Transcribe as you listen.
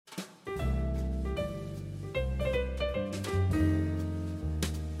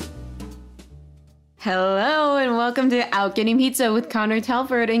Hello and welcome to Out Getting Pizza with Connor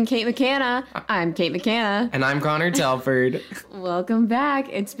Telford and Kate McCanna. I'm Kate McCanna. And I'm Connor Telford. Welcome back.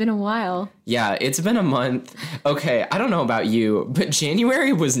 It's been a while. Yeah, it's been a month. Okay, I don't know about you, but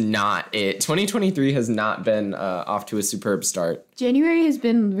January was not it. 2023 has not been off to a superb start. January has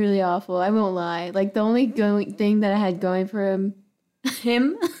been really awful. I won't lie. Like the only thing that I had going for him.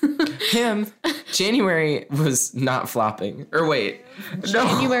 January was not flopping. Or wait.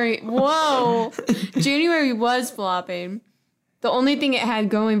 January. No. Whoa. January was flopping. The only thing it had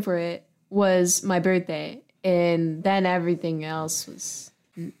going for it was my birthday. And then everything else was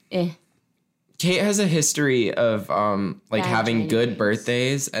Kate has a history of Bad having good Januaries.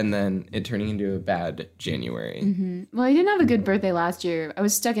 birthdays and then it turning into a bad January. Mm-hmm. Well, I didn't have a good birthday last year. I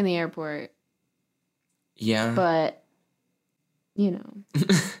was stuck in the airport. Yeah. But, you know.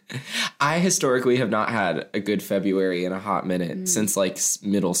 I historically have not had a good February in a hot minute since like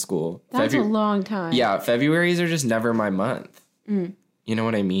middle school. That's a long time. Yeah, Februarys are just never my month. You know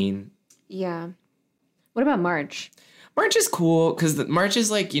what I mean? Yeah. What about March? March is cool because March is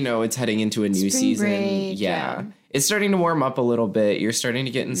like, it's heading into a new Spring season. break, yeah. It's starting to warm up a little bit. You're starting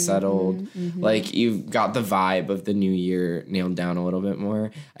to get settled. Like you've got the vibe of the new year nailed down a little bit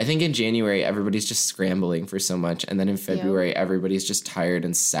more. I think in January, everybody's just scrambling for so much. And then in February, everybody's just tired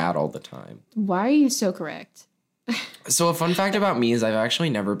and sad all the time. Why are you so correct? So a fun fact about me is I've actually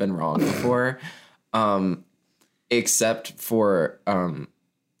never been wrong before, except for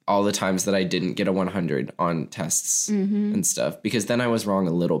all the times that I didn't get a 100 on tests and stuff, because then I was wrong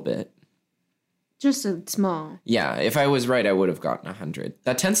a little bit. Just a small. Yeah, if I was right, I would have gotten 100.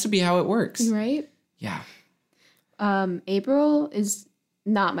 That tends to be how it works. Right? Yeah. April is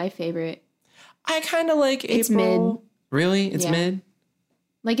not my favorite. I kind of like April. It's mid. Really? It's Yeah. mid?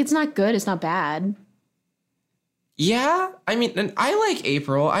 Like, it's not good. It's not bad. Yeah. I mean, and I like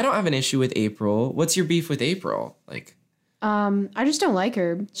April. I don't have an issue with April. What's your beef with April? Like, I just don't like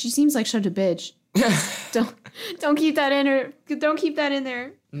her. She seems like such a bitch. Don't keep that in her. Don't keep that in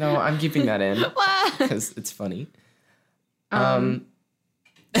there. no, I'm keeping that in because it's funny. Jinx.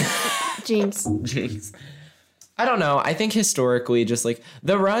 Jeez. I don't know. I think historically, just like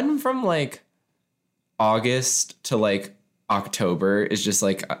the run from like August to like October is just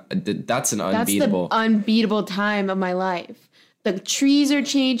like that's an unbeatable. That's the unbeatable time of my life. The trees are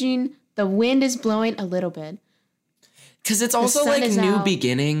changing. The wind is blowing a little bit. Because it's also sun like is new out.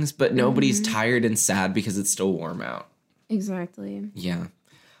 beginnings, but nobody's tired and sad because it's still warm out. Exactly. Yeah.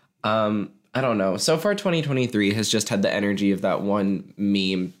 I don't know. So far, 2023 has just had the energy of that one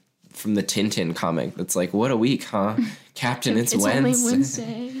meme from the Tintin comic that's like, what a week, huh? Captain, it's Wednesday. Only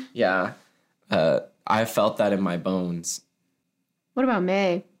Wednesday. Yeah. I felt that in my bones. What about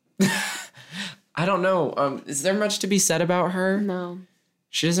May? I don't know. Is there much to be said about her? No.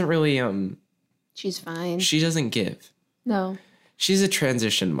 She doesn't really, She's fine. she doesn't give. No. She's a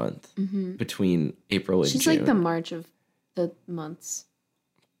transition month between April and She's June. like the March of the months.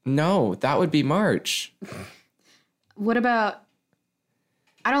 No, that would be March. What about...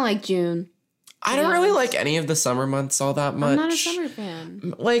 I don't like June. I don't really like any of the summer months all that much. I'm not a summer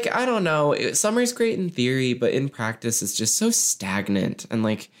fan. Like, I don't know. Summer's great in theory, but in practice, it's just so stagnant. And,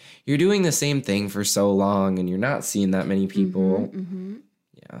 like, you're doing the same thing for so long, and you're not seeing that many people.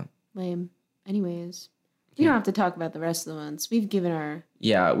 Yeah. Lame. Anyways. You don't have to talk about the rest of the months. We've given our...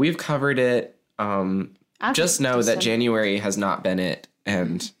 Yeah, we've covered it. Just know that December. January has not been it,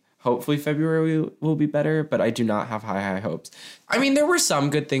 and hopefully February will be better, but I do not have high hopes. I mean, there were some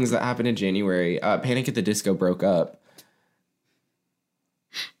good things that happened in January. Panic at the Disco broke up.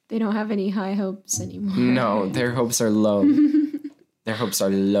 They don't have any high hopes anymore. No, their hopes are low. Their hopes are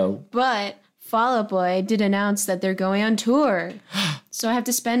low. But Fall Out Boy did announce that they're going on tour. So I have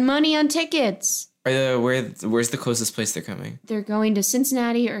to spend money on tickets. Where's the closest place they're coming? They're going to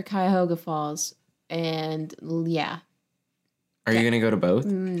Cincinnati or Cuyahoga Falls. And yeah. Are you going to go to both?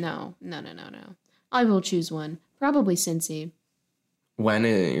 No. I will choose one. Probably Cincy. When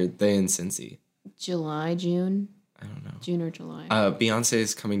are they in Cincy? July, June. I don't know. June or July. Beyonce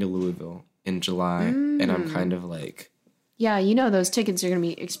is coming to Louisville in July, and I'm kind of like... Yeah, you know those tickets are going to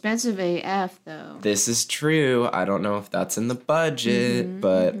be expensive AF, though. This is true. I don't know if that's in the budget,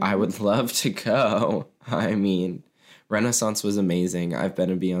 but I would love to go. I mean, Renaissance was amazing. I've been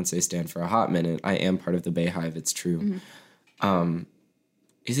a Beyonce stan for a hot minute. I am part of the Bayhive. It's true.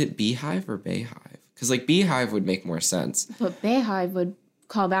 Is it Beehive or Bayhive? Because, like, Beehive would make more sense. But Bayhive would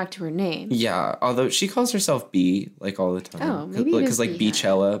call back to her name. Yeah, although she calls herself B, like, all the time. Oh, maybe it is Because, like, Beehive.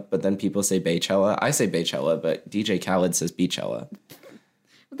 Beachella, but then people say Baychella. I say Baychella, but DJ Khaled says Beachella.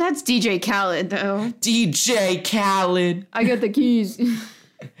 That's DJ Khaled, though. DJ Khaled! I got the keys.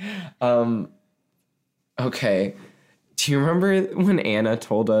 Okay. Do you remember when Anna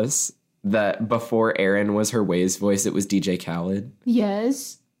told us that before Aaron was her Waze voice, it was DJ Khaled?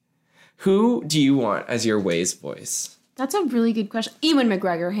 Yes. Who do you want as your Waze voice? That's a really good question. Ewan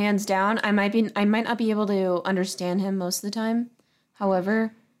McGregor, hands down. I might not be able to understand him most of the time.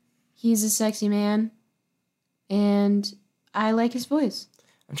 However, he's a sexy man, and I like his voice.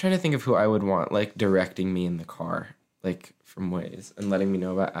 I'm trying to think of who I would want, like, directing me in the car, like, from Waze, and letting me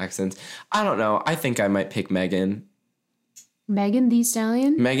know about accents. I don't know. I think I might pick Megan. Megan Thee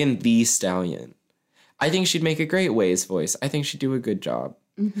Stallion? Megan Thee Stallion. I think she'd make a great Waze voice. I think she'd do a good job.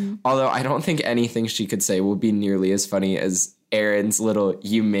 Mm-hmm. Although I don't think anything she could say will be nearly as funny as Aaron's little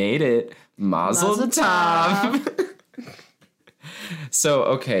 "You made it, Mazel tov." So,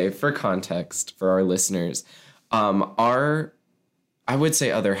 okay, for context for our listeners, our, I would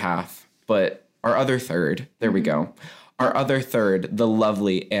say other half, but our other third, there we go. Our other third, the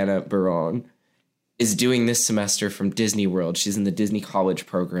lovely Anna Baron, is doing this semester from Disney World. She's in the Disney College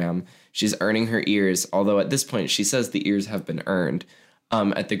program. She's earning her ears, although at this point she says the ears have been earned,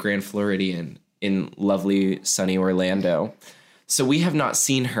 at the Grand Floridian in lovely, sunny Orlando. So we have not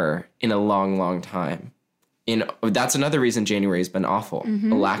seen her in a long, long time. That's another reason January's been awful,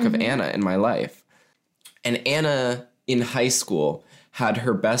 a lack of Anna in my life. And Anna, in high school, had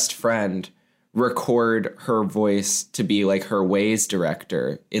her best friend record her voice to be like her Waze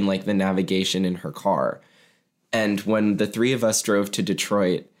director in like the navigation in her car. And when the three of us drove to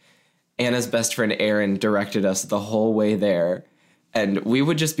Detroit, Anna's best friend Aaron directed us the whole way there. And we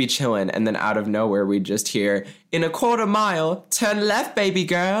would just be chilling, and then out of nowhere we'd just hear, "In a quarter mile, turn left, baby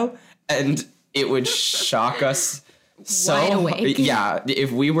girl." And it would shock us so. Wide awake. Yeah, if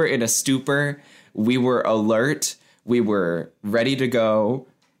we were in a stupor, we were alert, we were ready to go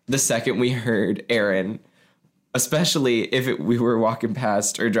the second we heard Aaron, especially if we were walking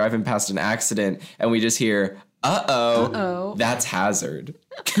past or driving past an accident and we just hear, uh-oh, that's Hazard.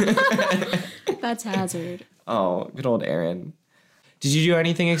 That's Hazard. Oh, good old Aaron. Did you do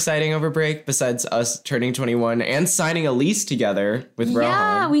anything exciting over break besides us turning 21 and signing a lease together with Rohan?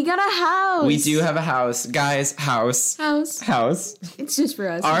 Yeah, we got a house. We do have a house. Guys, house. It's just for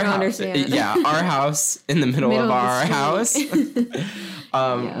us. Our I don't house. understand. Yeah, our house in the middle of our house.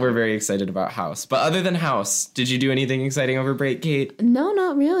 We're very excited about house. But other than house, did you do anything exciting over break, Kate? No,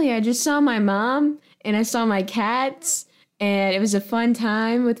 not really. I just saw my mom and I saw my cats, and it was a fun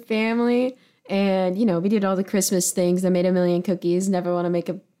time with family. And, you know, we did all the Christmas things. I made a million cookies. Never want to make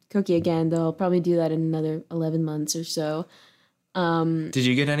a cookie again, though. I'll probably do that in another 11 months or so. Did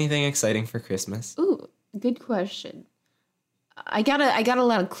you get anything exciting for Christmas? Ooh, good question. I got a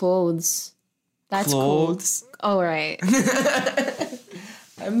lot of clothes. That's clothes? Cool. Oh, right.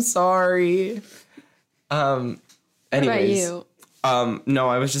 I'm sorry. Anyways. What about you? No,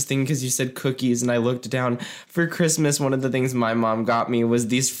 I was just thinking because you said cookies and I looked down. For Christmas, one of the things my mom got me was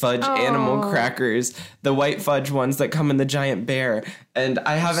these fudge animal crackers, the white fudge ones that come in the giant bear. And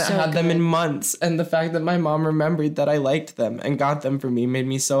I haven't had them in months. And the fact that my mom remembered that I liked them and got them for me made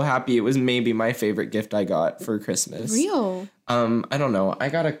me so happy. It was maybe my favorite gift I got for Christmas. Real? I don't know. I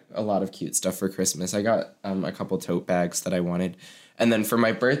got a lot of cute stuff for Christmas. I got a couple tote bags that I wanted. And then for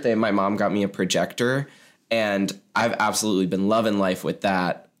my birthday, my mom got me a projector. And I've absolutely been loving life with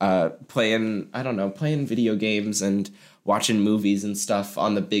that. Playing video games and watching movies and stuff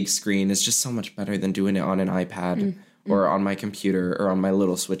on the big screen is just so much better than doing it on an iPad or on my computer or on my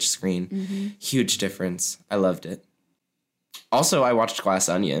little Switch screen. Mm-hmm. Huge difference. I loved it. Also, I watched Glass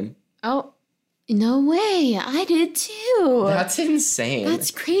Onion. Oh, no way. I did too. That's insane. That's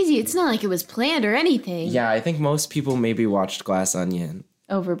crazy. It's not like it was planned or anything. Yeah, I think most people maybe watched Glass Onion.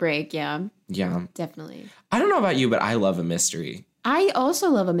 Over break, yeah. Yeah. Definitely. I don't know about you, but I love a mystery. I also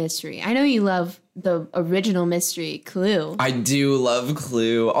love a mystery. I know you love the original mystery, Clue. I do love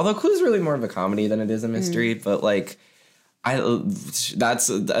Clue. Although Clue's really more of a comedy than it is a mystery, but like that's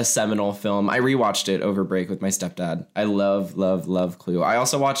a seminal film. I rewatched it over break with my stepdad. I love Clue. I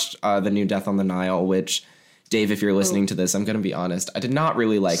also watched the new Death on the Nile, which, Dave, if you're listening to this, I'm going to be honest, I did not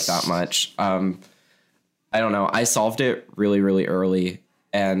really like that much. I don't know. I solved it really, really early,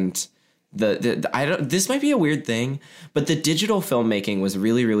 and this might be a weird thing, but the digital filmmaking was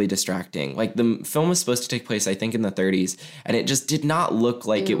really, really distracting. Like, the film was supposed to take place, I think, in the 30s, and it just did not look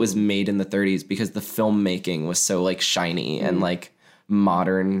like it was made in the 30s because the filmmaking was so like shiny and like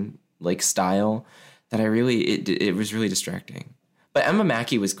modern like style that it was really distracting. But Emma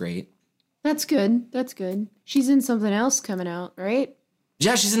Mackey was great. That's good. That's good. She's in something else coming out, right?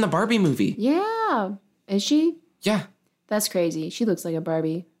 Yeah, she's in the Barbie movie. Yeah. Is she? Yeah. That's crazy. She looks like a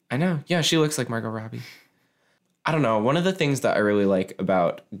Barbie. I know. Yeah, she looks like Margot Robbie. I don't know. One of the things that I really like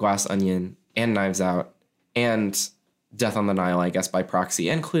about Glass Onion and Knives Out and Death on the Nile, I guess, by proxy,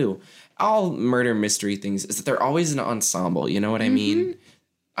 and Clue, all murder mystery things, is that they're always an ensemble. You know what I mean?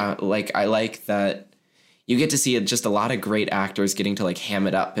 Like, I like that you get to see just a lot of great actors getting to, like, ham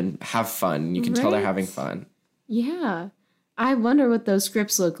it up and have fun. You can tell they're having fun. Yeah. I wonder what those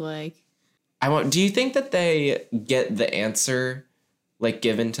scripts look like. Do you think that they get the answer, like,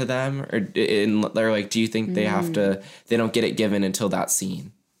 given to them? Or they're like, do you think they don't get it given until that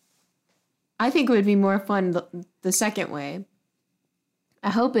scene? I think it would be more fun the second way. I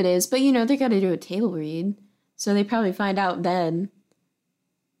hope it is. But, they got to do a table read. So they probably find out then.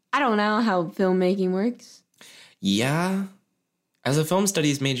 I don't know how filmmaking works. Yeah. As a film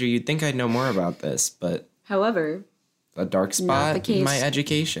studies major, you'd think I'd know more about this, but... However... a dark spot in my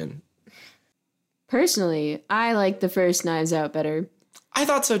education. Personally, I like the first Knives Out better. I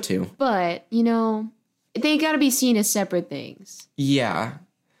thought so too. But, they gotta be seen as separate things. Yeah.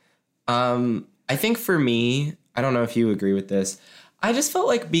 I think for me, I don't know if you agree with this, I just felt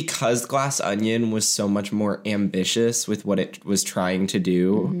like because Glass Onion was so much more ambitious with what it was trying to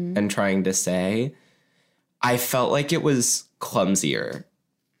do and trying to say, I felt like it was clumsier.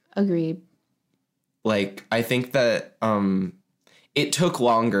 Agreed. Like, I think that it took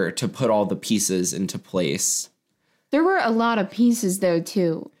longer to put all the pieces into place. There were a lot of pieces, though,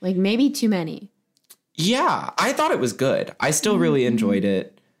 too. Like, maybe too many. Yeah, I thought it was good. I still really enjoyed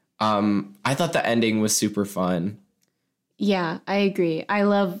it. I thought the ending was super fun. Yeah, I agree.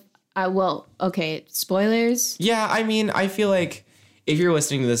 Okay, spoilers? Yeah, I mean, I feel like if you're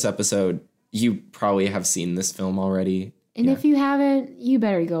listening to this episode, you probably have seen this film already. And if you haven't, you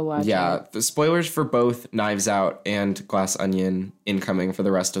better go watch it. Yeah, the spoilers for both Knives Out and Glass Onion incoming for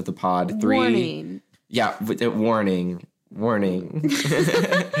the rest of the pod. Warning. Yeah, warning.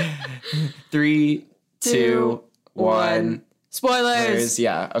 3, 2, 1. Spoilers.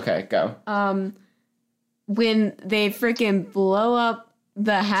 Yeah, okay, go. When they freaking blow up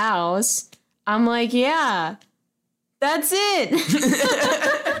the house, I'm like, yeah, that's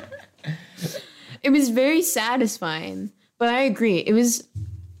it. It was very satisfying. But I agree. It was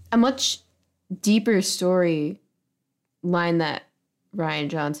a much deeper story line that Rian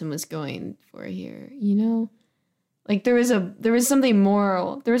Johnson was going for here, Like there was something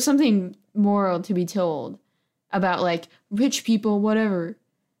moral. There was something moral to be told about like rich people, whatever,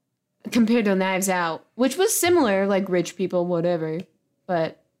 compared to Knives Out, which was similar, like rich people, whatever.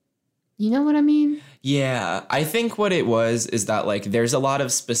 But you know what I mean? Yeah, I think what it was is that like there's a lot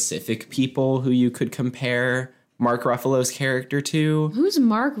of specific people who you could compare Mark Ruffalo's character to. Who's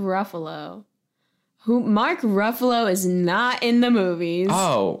Mark Ruffalo? Mark Ruffalo is not in the movies.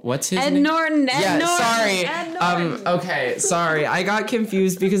 Oh, what's his name? Ed Norton. Sorry. Ed Norton. Okay, sorry. I got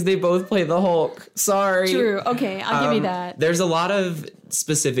confused because they both play the Hulk. Sorry. True. Okay, I'll give you that. There's a lot of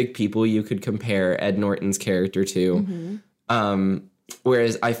specific people you could compare Ed Norton's character to.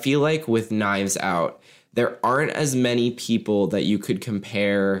 Whereas I feel like with Knives Out, there aren't as many people that you could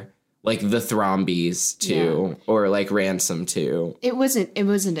compare like the Thrombies to or like Ransom to. It wasn't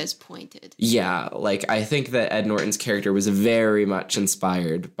as pointed. Yeah, like I think that Ed Norton's character was very much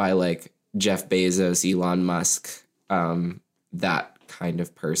inspired by like Jeff Bezos, Elon Musk, that kind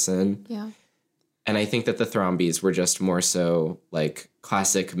of person. Yeah. And I think that the Thrombies were just more so like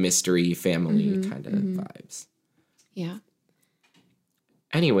classic mystery family kind of vibes. Yeah.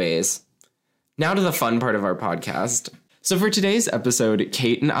 Anyways, now to the fun part of our podcast. So for today's episode,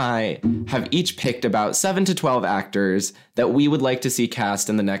 Kate and I have each picked about 7 to 12 actors that we would like to see cast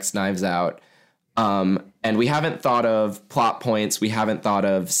in the next Knives Out. And we haven't thought of plot points, we haven't thought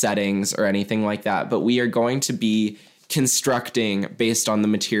of settings or anything like that, but we are going to be constructing, based on the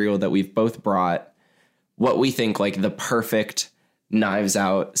material that we've both brought, what we think like the perfect Knives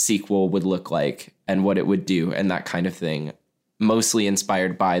Out sequel would look like and what it would do and that kind of thing, mostly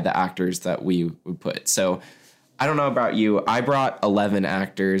inspired by the actors that we would put. So I don't know about you. I brought 11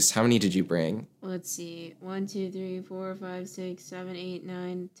 actors. How many did you bring? Let's see. 1, 2, 3, 4, 5, 6, 7, 8,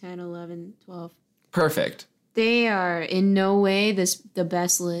 9, 10, 11, 12. Perfect. They are in no way the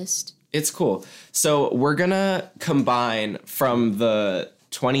best list. It's cool. So we're going to combine from the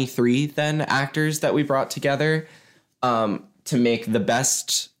 23 then actors that we brought together to make the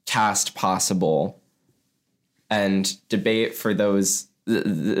best cast possible and debate for those,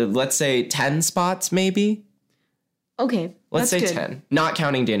 let's say 10 spots maybe. Okay, let's say good. 10, not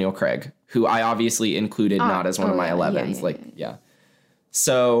counting Daniel Craig, who I obviously included not as one of my 11s. Yeah.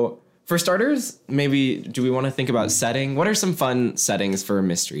 So for starters, maybe do we want to think about setting? What are some fun settings for a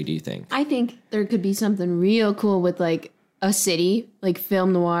mystery, do you think? I think there could be something real cool with like a city, like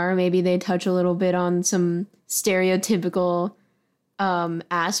film noir. Maybe they touch a little bit on some stereotypical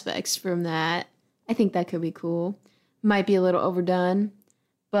aspects from that. I think that could be cool. Might be a little overdone,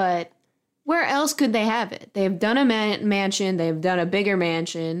 but where else could they have it? They've done a mansion. They've done a bigger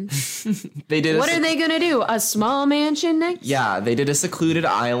mansion. They did. What are they gonna do? A small mansion next? Yeah, they did a secluded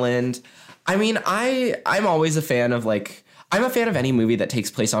island. I mean, I'm always a fan of like I'm a fan of any movie that takes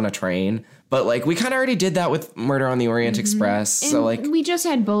place on a train, but like we kind of already did that with Murder on the Orient Express. And so like we just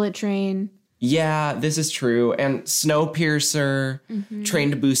had Bullet Train. yeah, this is true. And Snowpiercer, Train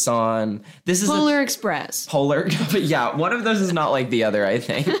to Busan. This is Polar Express. Polar. Yeah, one of those is not like the other, I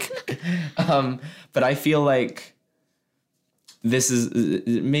think. But I feel like this is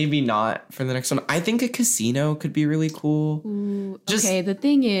maybe not for the next one. I think a casino could be really cool. Ooh, okay, the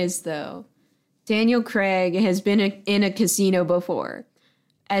thing is, though, Daniel Craig has been in a casino before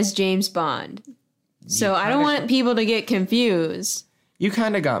as James Bond. So I don't want people to get confused. You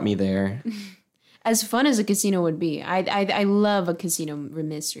kind of got me there. As fun as a casino would be, I love a casino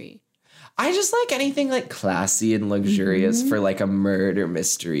mystery. I just like anything like classy and luxurious for like a murder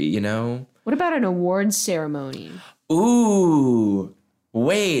mystery, you know? What about an awards ceremony? Ooh,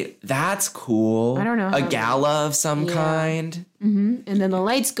 wait, that's cool. I don't know A how- gala of some kind. And then the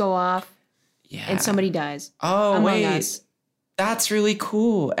lights go off Yeah. and somebody dies. Oh, Among wait. Us. That's really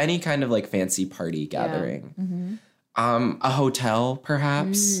cool. Any kind of like fancy party gathering. A hotel,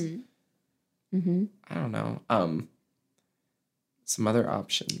 perhaps. I don't know. Some other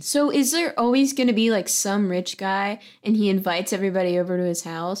options. So is there always going to be like some rich guy and he invites everybody over to his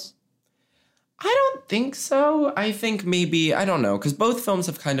house? I don't think so. I think maybe, I don't know, because both films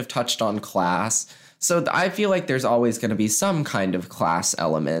have kind of touched on class. So I feel like there's always going to be some kind of class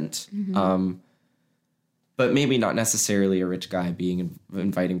element. But maybe not necessarily a rich guy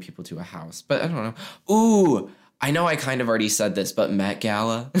inviting people to a house. But I don't know. Ooh, I know I kind of already said this, but Met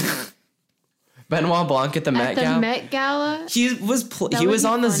Gala. Benoit Blanc at the Met Gala. At the Met Gala? He was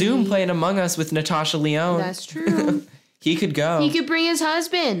on the Zoom playing Among Us with Natasha Lyonne. That's true. He could go. He could bring his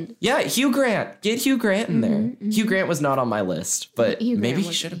husband. Yeah, Hugh Grant. Get Hugh Grant in there. Hugh Grant was not on my list, but maybe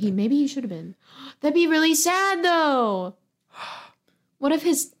he should have been. Maybe he should have been. That'd be really sad, though. What if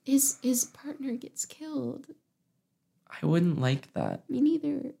his partner gets killed? I wouldn't like that. Me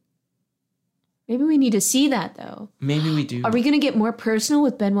neither. Maybe we need to see that, though. Maybe we do. Are we going to get more personal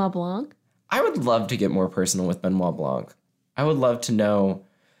with Benoit Blanc? I would love to get more personal with Benoit Blanc. I would love to know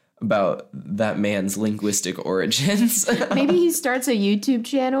about that man's linguistic origins. Maybe he starts a YouTube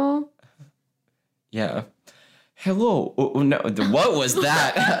channel. Yeah. Hello. Oh, no, what was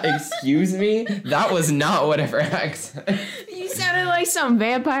that? Excuse me? That was not whatever accent. You sounded like some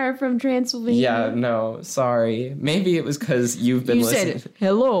vampire from Transylvania. Yeah, no, sorry. Maybe it was because you've been listening. Said,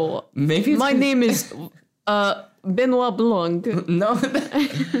 hello. Maybe My name is Benoit Blanc. No,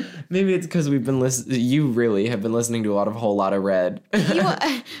 maybe it's because we've been listening. You really have been listening to a whole lot of Red.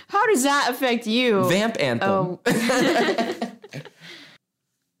 How does that affect you? Vamp Anthem. Oh.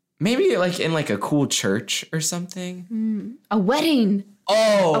 Maybe like in like a cool church or something. A wedding.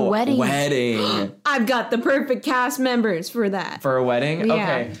 Oh, A wedding. Wedding. I've got the perfect cast members for that. For a wedding? Yeah.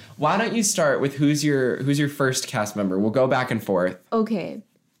 Okay. Why don't you start with who's your first cast member? We'll go back and forth. Okay.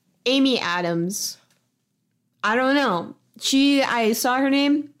 Amy Adams. I don't know. I saw her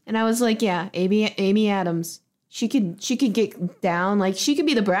name and I was like, yeah, Amy Adams. She could get down. Like, she could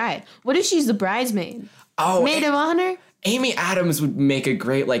be the bride. What if she's the bridesmaid? Oh, Maid of honor? Amy Adams would make a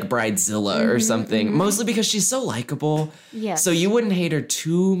great like bridezilla or something. Mostly because she's so likable. Yes. So you wouldn't hate her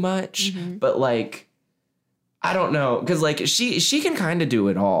too much, but like I don't know, because like she can kind of do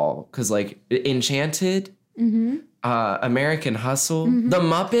it all. Because like Enchanted, American Hustle, The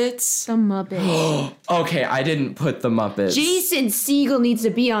Muppets. The Muppets. Okay, I didn't put The Muppets. Jason Segel needs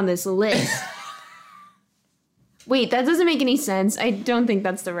to be on this list. Wait, that doesn't make any sense. I don't think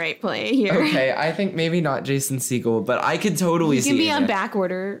that's the right play here. Okay, I think maybe not Jason Segel, but I could totally He see can be on it. back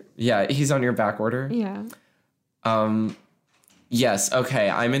order. Yeah, he's on your back order. Yeah. Yes, okay,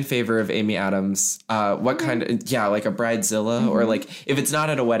 I'm in favor of Amy Adams. What kind of, like a bridezilla, or like, if it's not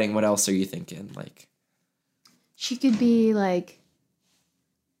at a wedding, what else are you thinking? Like, She could be like...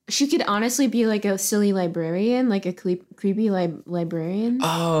 She could honestly be like a silly librarian, like a creepy librarian.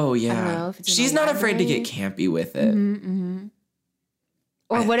 oh yeah, I don't know if it's in she's a not afraid to library. get campy with it.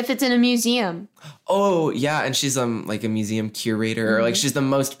 Or what if it's in a museum? Oh yeah, and she's like a museum curator, or like she's the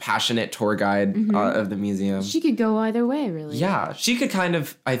most passionate tour guide of the museum. She could go either way, really. Yeah, she could kind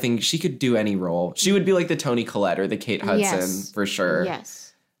of, I think she could do any role. She would be like the Toni Collette or the Kate Hudson Yes. for sure.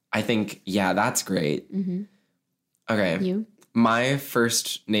 Yes. I think, yeah, that's great. Okay. You? My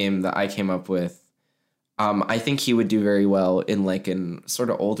first name that I came up with, I think he would do very well in like an sort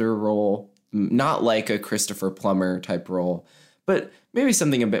of older role, not like a Christopher Plummer type role, but maybe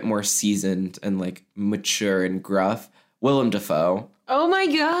something a bit more seasoned and like mature and gruff. Willem Dafoe. Oh my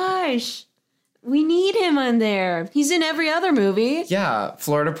gosh. We need him on there. He's in every other movie. Yeah,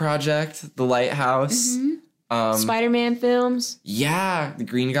 Florida Project, The Lighthouse. Spider-Man films. Yeah, the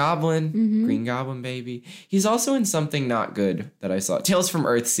Green Goblin. Green Goblin, baby. He's also in something not good that I saw. Tales from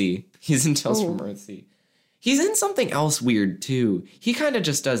Earthsea. He's in Tales from Earthsea. He's in something else weird, too. He kind of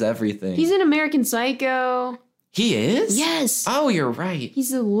just does everything. He's in American Psycho. He is? Yes. Oh, you're right.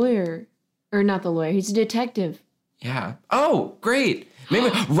 He's the lawyer. Or not the lawyer. He's a detective. Yeah. Oh, great. Maybe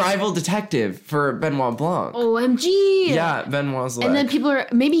rival detective for Benoit Blanc. OMG. Yeah, Benoit's like. And then people are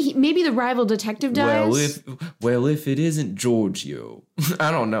maybe the rival detective dies. Well, if it isn't Giorgio,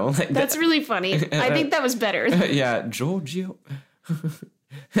 I don't know. Like That's really funny. I think that was better. Yeah, Giorgio.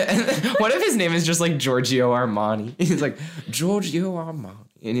 What if his name is just like Giorgio Armani? He's like Giorgio Armani,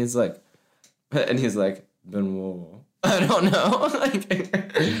 and he's like Benoit. I don't know.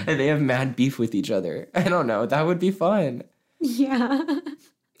 And they have mad beef with each other. I don't know. That would be fun. Yeah.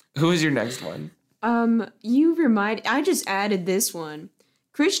 Who is your next one? I just added this one.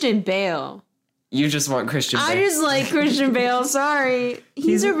 Christian Bale. You just want Christian Bale. I just like Christian Bale. Sorry.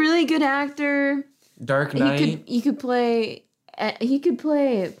 He's a really good actor. Dark Knight. He could play,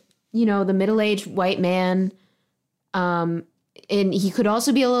 the middle-aged white man. And he could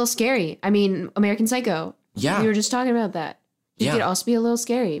also be a little scary. I mean, American Psycho. Yeah. We were just talking about that. He could also be a little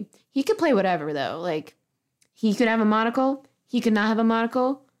scary. He could play whatever, though. Like, he could have a monocle. He could not have a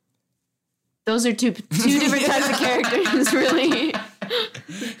monocle. Those are two different types of characters, really.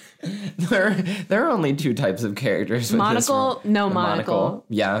 There are only two types of characters. Monocle, no monocle.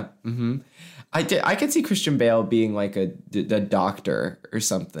 Yeah. Mm-hmm. I could see Christian Bale being like a doctor or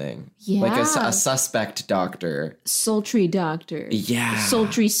something. Yeah. Like a suspect doctor. Sultry doctor. Yeah.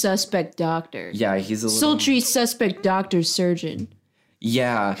 Sultry suspect doctor. Yeah, he's a little... Sultry suspect doctor surgeon.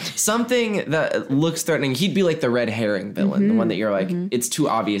 Yeah, something that looks threatening. He'd be like the red herring villain, the one that you're like, it's too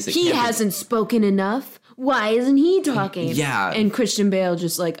obvious. He hasn't spoken enough. Why isn't he talking? Yeah. And Christian Bale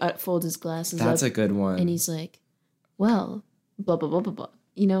just like folds his glasses up. That's a good one. And he's like, well, blah, blah, blah, blah, blah.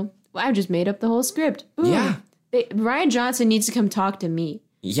 You know, I just made up the whole script. Boom. Yeah. Rian Johnson needs to come talk to me.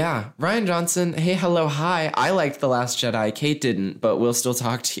 Yeah, Rian Johnson, hey, hello, hi. I liked The Last Jedi. Kate didn't, but we'll still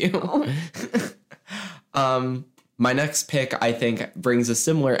talk to you. My next pick, I think, brings a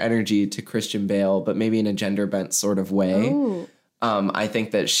similar energy to Christian Bale, but maybe in a gender bent sort of way. Oh. I think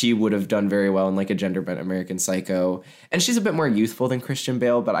that she would have done very well in like a gender bent American Psycho. And she's a bit more youthful than Christian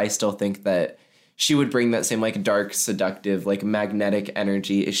Bale, but I still think that she would bring that same like dark, seductive, like magnetic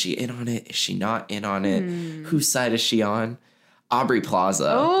energy. Is she in on it? Is she not in on it? Whose side is she on? Aubrey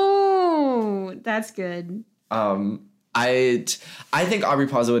Plaza. Oh, that's good. I think Aubrey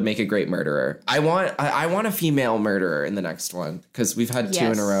Plaza would make a great murderer. I want a female murderer in the next one because we've had two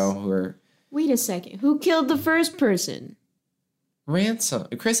in a row who are. Wait a second. Who killed the first person? Ransom.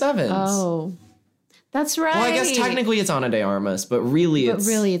 Chris Evans. Oh, that's right. Well, I guess technically it's Ana de Armas, but really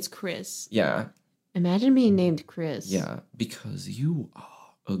it's Chris. Yeah. Imagine being named Chris. Yeah, because you are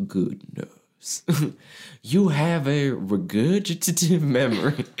a good nurse. You have a regurgitative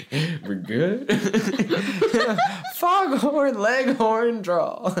memory. Foghorn, leghorn,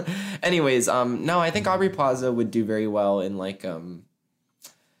 draw. Anyways, no, I think Aubrey Plaza would do very well in like, I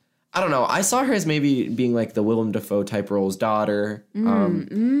don't know. I saw her as maybe being like the Willem Dafoe type role's daughter.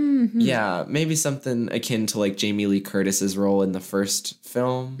 Yeah, maybe something akin to like Jamie Lee Curtis's role in the first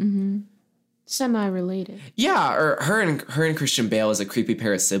film. Semi-related. Yeah, or her and Christian Bale as a creepy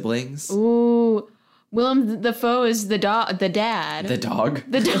pair of siblings. Ooh, Willem Dafoe is the dad. The dog.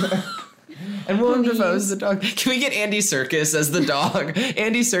 The dog. And Willem Dafoe is the dog. Can we get Andy Serkis as the dog?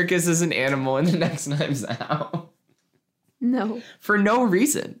 Andy Serkis is an animal in the next Knives Out. No. For no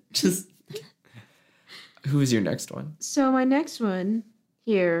reason. Just. Who is your next one? So my next one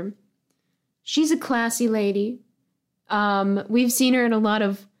here, she's a classy lady. We've seen her in a lot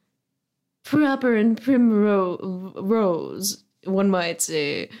of proper and primrose, one might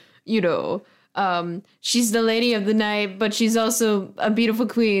say. You know, she's the lady of the night, but she's also a beautiful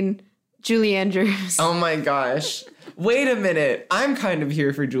queen, Julie Andrews. Oh my gosh. Wait a minute. I'm kind of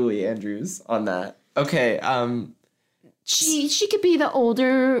here for Julie Andrews on that. Okay, She could be the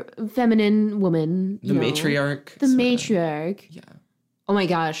older feminine woman. The matriarch. The matriarch. Yeah. Oh my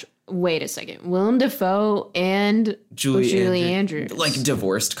gosh. Wait a second. Willem Dafoe and Julie Andrews. Like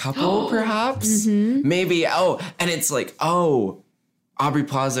divorced couple, perhaps? Maybe. Oh, and it's like, Aubrey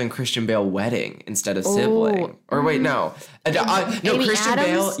Plaza and Christian Bale wedding instead of sibling. Or wait, no. No, Amy Christian Adams?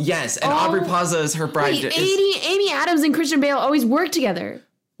 Bale, yes. And Aubrey Plaza is her bride. Wait, Amy Adams and Christian Bale always work together.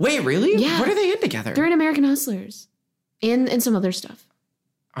 Wait, really? Yeah. What are they in together? They're in American Hustlers. And some other stuff.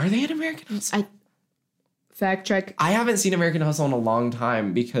 Are they in American Hustle? Fact check. I haven't seen American Hustle in a long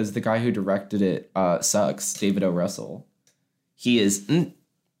time because the guy who directed it sucks. David O. Russell. He is...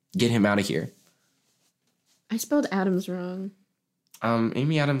 get him out of here. I spelled Adams wrong.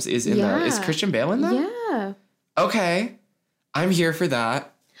 Amy Adams is in that. Is Christian Bale in that? Yeah. Okay. I'm here for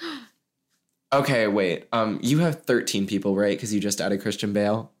that. Okay, wait. You have 13 people, right? Because you just added Christian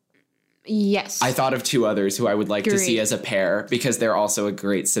Bale. Yes. I thought of 2 others who I would like to see as a pair because they're also a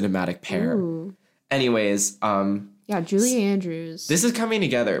great cinematic pair. Ooh. Anyways, yeah, Julie Andrews. This is coming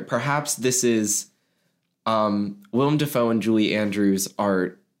together. Perhaps this is Willem Dafoe and Julie Andrews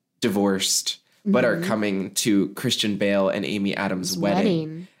are divorced, but are coming to Christian Bale and Amy Adams'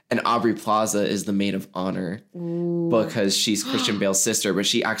 wedding. And Aubrey Plaza is the maid of honor because she's Christian Bale's sister, but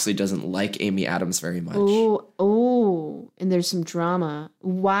she actually doesn't like Amy Adams very much. Oh, and there's some drama.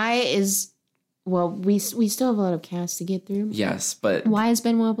 Why is... Well, we still have a lot of cast to get through. Yes, but... Why is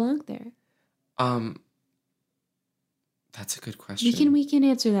Benoit Blanc there? That's a good question. We can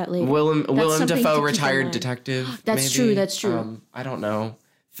answer that later. Willem Dafoe, retired detective. That's maybe? true. That's true. I don't know.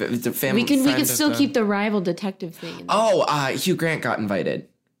 We can still keep the rival detective thing. Hugh Grant got invited.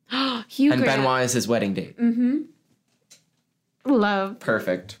 Hugh and Grant. Benoit is his wedding date. Mm-hmm. Love.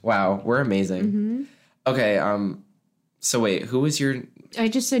 Perfect. Wow, we're amazing. Mm-hmm. Okay. So wait, who was your? I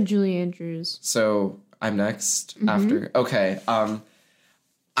just said Julie Andrews. So I'm next after. Okay.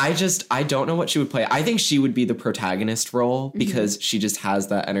 I don't know what she would play. I think she would be the protagonist role because she just has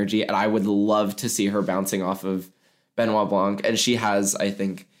that energy, and I would love to see her bouncing off of Benoit Blanc. And she has, I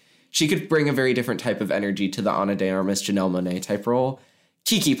think, she could bring a very different type of energy to the Ana de Armas, Janelle Monáe type role.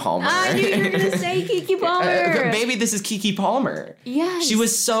 Keke Palmer. I knew you were going to say Keke Palmer. Maybe this is Keke Palmer. Yes. She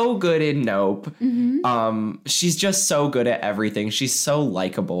was so good in Nope. She's just so good at everything. She's so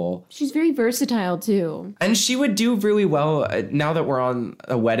likable. She's very versatile, too. And she would do really well now that we're on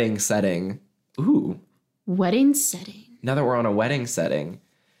a wedding setting. Ooh. Wedding setting. Now that we're on a wedding setting.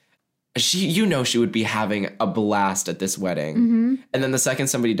 She would be having a blast at this wedding. And then the second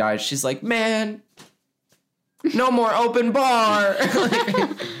somebody died, she's like, man... No more open bar.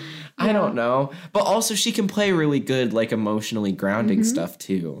 I don't know. But also she can play really good, like emotionally grounding stuff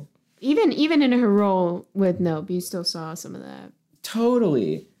too. Even in her role with Nope, you still saw some of that.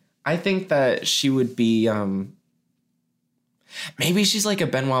 Totally. I think that she would be maybe she's like a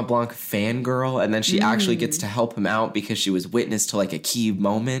Benoit Blanc fangirl, and then she actually gets to help him out because she was witness to like a key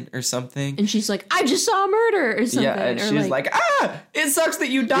moment or something. And she's like, I just saw a murder or something. Yeah, and she's like, it sucks that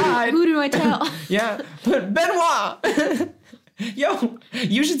you died. Who do I tell? Yeah, but Benoit, yo,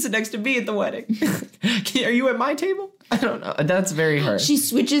 you should sit next to me at the wedding. Are you at my table? I don't know. That's very hard. She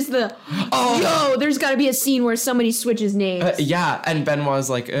switches yo, there's got to be a scene where somebody switches names. Yeah, and Benoit's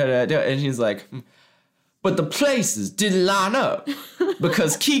like, and he's like... But the places didn't line up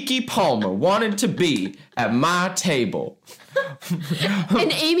because Keke Palmer wanted to be at my table.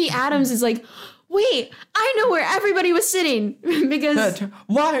 And Amy Adams is like, wait, I know where everybody was sitting because...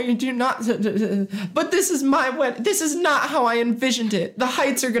 Why are you not... But this is my wedding. This is not how I envisioned it. The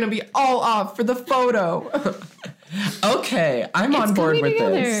heights are going to be all off for the photo. Okay, I'm on board with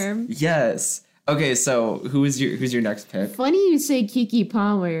this. Yes. Okay, so who's your next pick? Funny you say Keke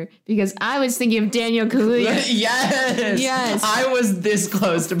Palmer because I was thinking of Daniel Kaluuya. Yes. I was this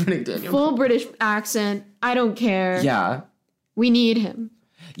close to putting Daniel. Full British accent. I don't care. Yeah. We need him.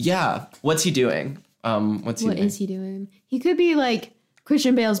 Yeah. What's he doing? What is he doing? He could be like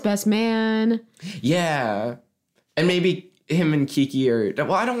Christian Bale's best man. Yeah. And maybe him and Keke are...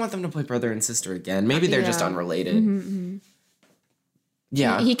 Well, I don't want them to play brother and sister again. Maybe they're just unrelated.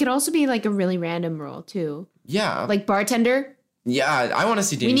 Yeah. He could also be like a really random role too. Yeah. Like bartender. Yeah, I want to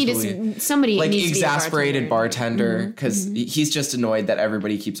see Daniel Kaluuya. We need somebody like needs exasperated bartender because he's just annoyed that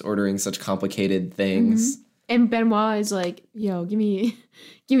everybody keeps ordering such complicated things. And Benoit is like, yo, give me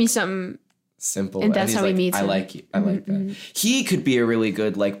something simple. And that's how he meets him. I like you. I like that. He could be a really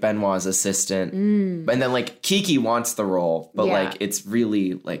good like Benoit's assistant. And then like Keke wants the role, but like it's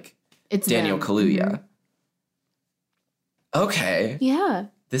really like it's Daniel Kaluuya. Okay. Yeah.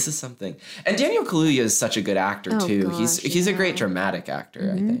 This is something. And Daniel Kaluuya is such a good actor too. Gosh, he's a great dramatic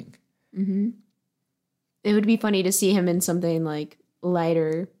actor, I think. It would be funny to see him in something like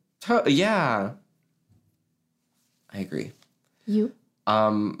lighter. Yeah. I agree. You?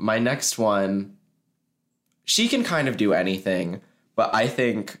 My next one, she can kind of do anything, but I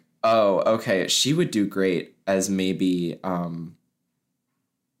think, she would do great as maybe,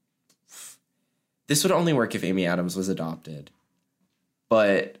 this would only work if Amy Adams was adopted.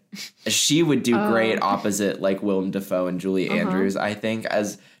 But she would do great opposite like Willem Dafoe and Julie Andrews, I think,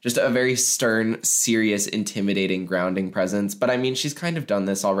 as just a very stern, serious, intimidating, grounding presence. But I mean, she's kind of done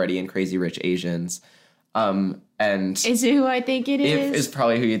this already in Crazy Rich Asians. And is it who I think it is? Is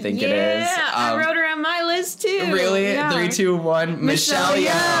probably who you think it is. Yeah, I wrote her on my list too. Really? Yeah. 3, 2, 1. Michelle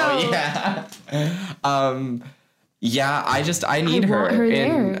Yeoh. Yeah. I need her. Want her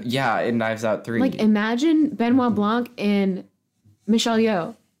there. In Knives Out 3. Like, imagine Benoit Blanc and Michelle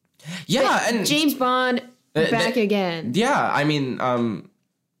Yeoh. Yeah, and James Bond back again. Yeah, I mean,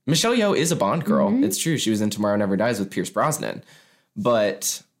 Michelle Yeoh is a Bond girl. It's true. She was in Tomorrow Never Dies with Pierce Brosnan.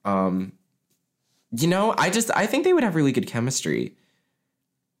 But, you know, I think they would have really good chemistry.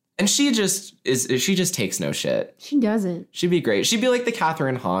 And she just takes no shit. She doesn't. She'd be great. She'd be like the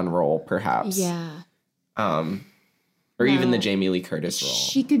Catherine Hahn role, perhaps. Yeah. Or even the Jamie Lee Curtis role.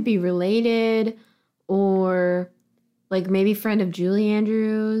 She could be related, or like maybe friend of Julie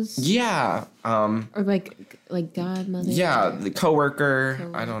Andrews. Yeah. Or like godmother. Yeah, the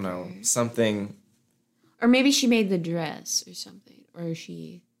coworker. I don't know. Something. Or maybe she made the dress or something. Or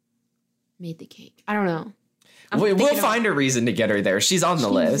she made the cake. I don't know. We'll find a reason to get her there. She's on the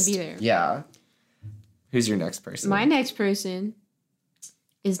list. Needs to be there. Yeah. Who's your next person? My next person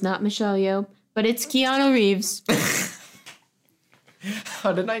is not Michelle Yeoh, but it's Keanu Reeves.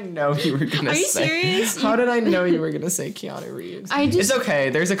 How did I know you were going to say? Are you serious? How did I know you were going to say Keanu Reeves? It's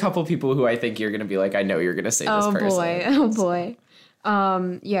okay. There's a couple people who I think you're going to be like, I know you're going to say this person. Oh, boy.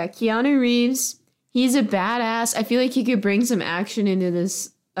 Yeah, Keanu Reeves, he's a badass. I feel like he could bring some action into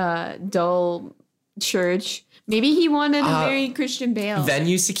this dull church. Maybe he wanted a very Christian Bale.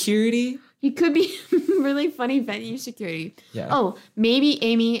 Venue security? He could be really funny venue security. Yeah. Oh, maybe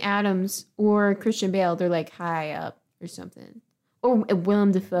Amy Adams or Christian Bale, they're like high up or something. Or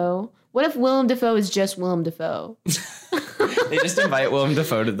Willem Dafoe. What if Willem Dafoe is just Willem Dafoe? They just invite Willem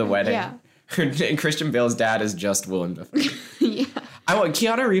Dafoe to the wedding. Yeah. And Christian Bale's dad is just Willem Dafoe. Yeah. I want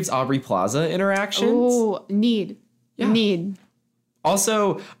Keanu Reeves Aubrey Plaza interactions. Oh, need.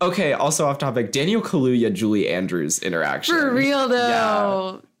 Also off topic, Daniel Kaluuya, Julie Andrews interaction. For real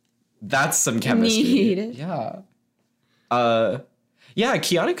though. Yeah. That's some chemistry. Need. Yeah. Yeah,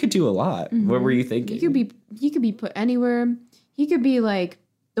 Keanu could do a lot. What were you thinking? He could be put anywhere. He could be like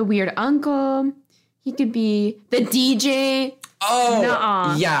the weird uncle. He could be the DJ. Oh,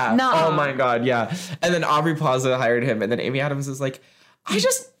 Nuh-uh. Yeah. Nuh-uh. Oh my God, yeah. And then Aubrey Plaza hired him, and then Amy Adams is like, I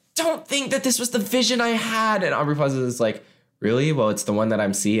just don't think that this was the vision I had. And Aubrey Plaza is like, really? Well, it's the one that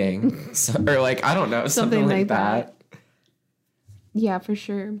I'm seeing. Or like, I don't know, something like that. Yeah, for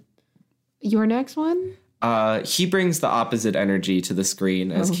sure. Your next one? He brings the opposite energy to the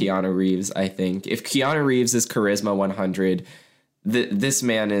screen as Keanu Reeves, I think. If Keanu Reeves is charisma 100, this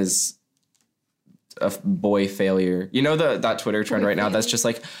man is a boy failure. You know that Twitter trend right now that's just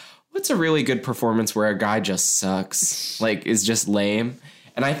like, what's a really good performance where a guy just sucks? Like, is just lame?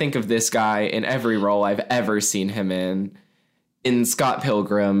 And I think of this guy in every role I've ever seen him in Scott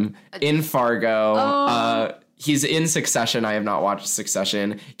Pilgrim, in Fargo, he's in Succession. I have not watched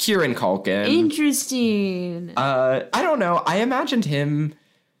Succession. Kieran Culkin. Interesting. I don't know. I imagined him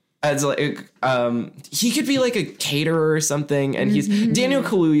as like he could be like a caterer or something, and he's Daniel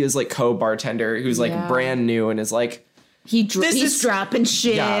Kaluuya is like co-bartender who's like brand new and is like he's dropping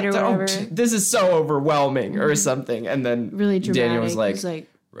shit or whatever. This is so overwhelming or something, and then really dramatic. Daniel was like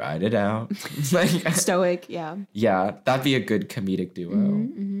ride it out. Like, stoic. Yeah. Yeah, that'd be a good comedic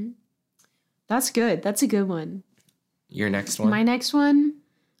duo. That's good. That's a good one. Your next one? My next one,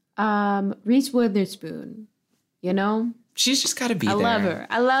 Reese Witherspoon. You know? She's just got to be there.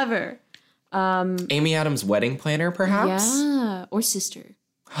 I love her. Amy Adams' wedding planner, perhaps? Yeah. Or sister.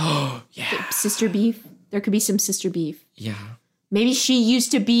 Oh, yeah. Sister beef. There could be some sister beef. Yeah. Maybe she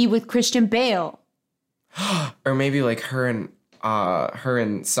used to be with Christian Bale. Or maybe like her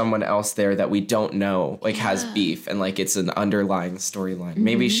and someone else there that we don't know, like has beef, and like it's an underlying storyline.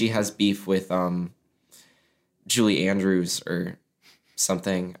 Maybe she has beef with Julie Andrews or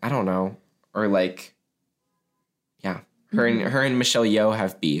something. I don't know. Or like, yeah, her and Michelle Yeoh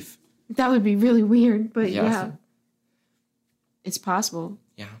have beef. That would be really weird, but yeah. It's possible.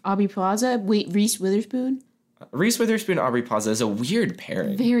 Yeah. Aubrey Plaza, Reese Witherspoon. Reese Witherspoon, Aubrey Plaza is a weird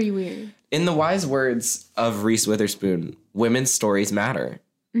pairing. Very weird. In the wise words of Reese Witherspoon, women's stories matter.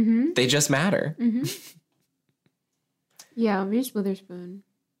 They just matter. Yeah, Reese Witherspoon.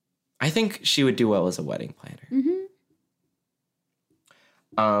 I think she would do well as a wedding planner.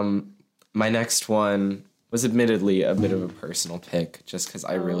 My next one was admittedly a bit of a personal pick, just because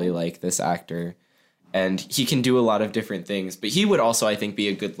I really like this actor. And he can do a lot of different things, but he would also, I think, be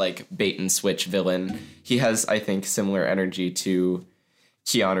a good like bait and switch villain. He has, I think, similar energy to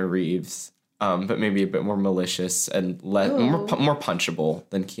Keanu Reeves, but maybe a bit more malicious and more punchable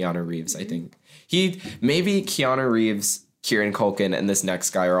than Keanu Reeves, I think. Maybe Keanu Reeves, Kieran Culkin, and this next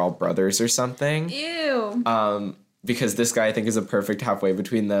guy are all brothers or something. Ew. Because this guy, I think, is a perfect halfway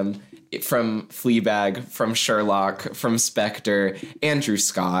between them. From Fleabag, from Sherlock, from Spectre, Andrew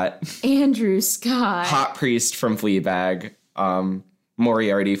Scott. Hot priest from Fleabag.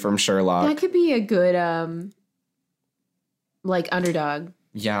 Moriarty from Sherlock. That could be a good, underdog.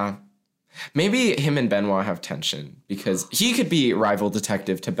 Yeah. Maybe him and Benoit have tension because he could be rival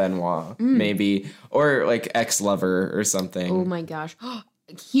detective to Benoit, maybe, or like ex-lover or something. Oh my gosh.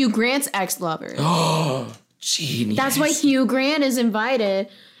 Hugh Grant's ex-lover. Oh, genius. That's why Hugh Grant is invited.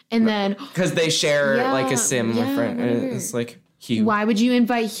 And then... Because they share like a similar friend. It's like Hugh. Why would you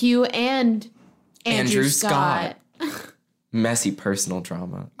invite Hugh and Andrew Scott? Messy personal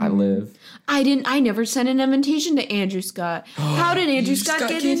drama. I live. I never sent an invitation to Andrew Scott. How did Andrew Scott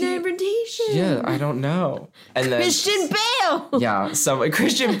get an invitation? Yeah, I don't know. And then Christian Bale. Yeah,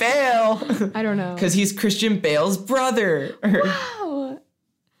 Christian Bale. I don't know. Because he's Christian Bale's brother. Wow.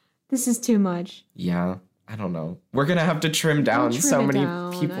 This is too much. Yeah, I don't know. We're gonna have to trim down so many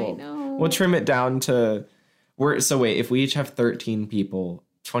people. I know. We'll trim it down to if we each have 13 people,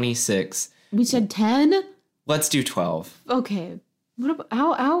 26. We said 10? Let's do 12. Okay. What about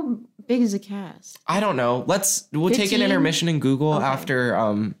how big is the cast? I don't know. We'll 15? take an intermission in Google after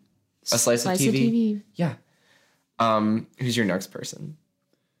a slice of TV. Yeah. Who's your next person?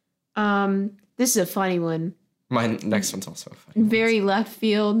 This is a funny one. My next one's also a funny one. Very left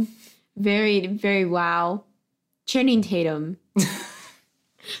field. Very, very wow. Channing Tatum.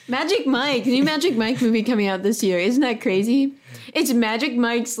 Magic Mike. New Magic Mike movie coming out this year. Isn't that crazy? It's Magic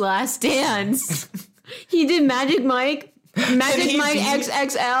Mike's Last Dance. He did Magic Mike. Magic Mike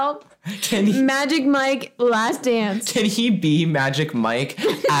XXL. Magic Mike Last Dance. Can he be Magic Mike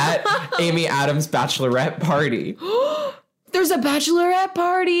at Amy Adams' bachelorette party? There's a bachelorette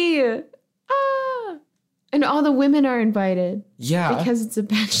party. And all the women are invited. Yeah. Because it's a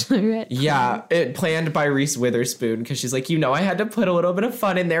bachelorette party. Yeah. It planned by Reese Witherspoon because she's like, I had to put a little bit of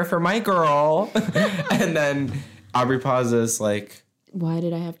fun in there for my girl. And then Aubrey Paz is like... Why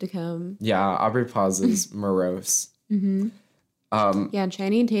did I have to come? Yeah, Aubrey Paz is morose. Mm-hmm. Yeah,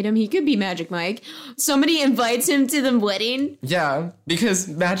 Channing Tatum, he could be Magic Mike. Somebody invites him to the wedding. Yeah, because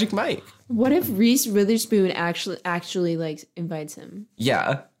Magic Mike. What if Reese Witherspoon actually like invites him?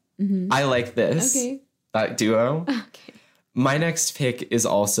 Yeah, I like this. Okay. That duo. Okay. My next pick is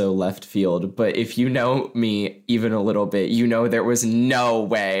also left field, but if you know me even a little bit, there was no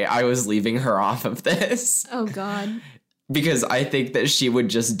way I was leaving her off of this. Oh, God. Because I think that she would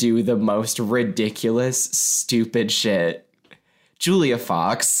just do the most ridiculous, stupid shit. Julia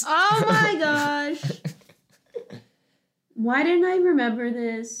Fox. Oh my gosh. Why didn't I remember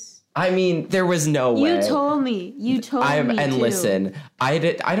this? I mean, there was no way. You told me. And listen, I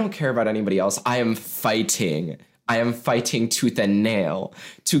don't care about anybody else. I am fighting tooth and nail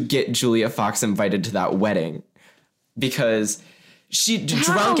to get Julia Fox invited to that wedding. Because...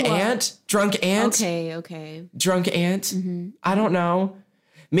 Drunk aunt. Okay. Drunk aunt. Mm-hmm. I don't know.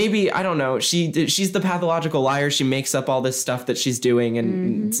 Maybe, I don't know. She's the pathological liar. She makes up all this stuff that she's doing,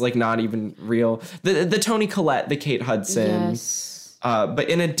 and it's like not even real. The Toni Collette, the Kate Hudson. Yes. But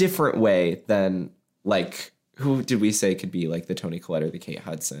in a different way than like who did we say could be like the Toni Collette or the Kate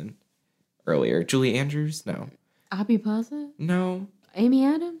Hudson earlier? Julie Andrews? No. Aubrey Plaza? No. Amy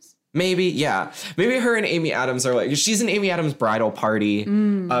Adams? Maybe, yeah. Maybe her and Amy Adams are like... She's in Amy Adams' bridal party,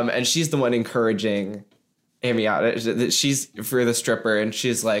 and she's the one encouraging Amy Adams. She's for the stripper, and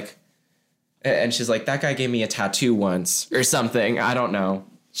she's like... that guy gave me a tattoo once, or something. I don't know.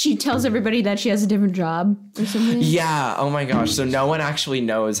 She tells everybody that she has a different job, or something? Yeah, oh my gosh. So no one actually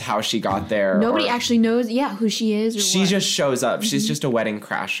knows how she got there. Nobody actually knows, who she is, or she just shows up. She's just a wedding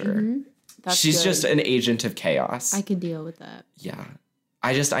crasher. She's just an agent of chaos. I could deal with that. Yeah.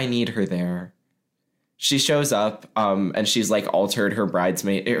 I need her there. She shows up, and she's like altered her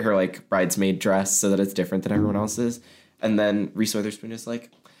bridesmaid dress so that it's different than everyone else's. And then Reese Witherspoon is like,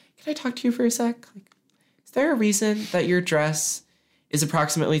 "Can I talk to you for a sec? Like, is there a reason that your dress is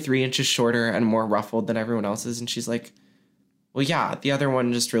approximately 3 inches shorter and more ruffled than everyone else's?" And she's like, "Well, yeah, the other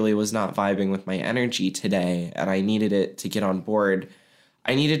one just really was not vibing with my energy today, and I needed it to get on board.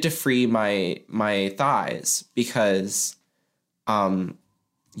 I needed to free my thighs because,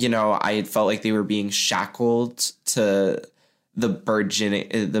 I had felt like they were being shackled to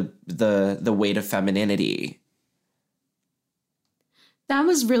the the weight of femininity." That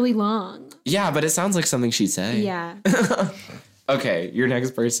was really long. Yeah, but it sounds like something she'd say. Yeah. Okay, your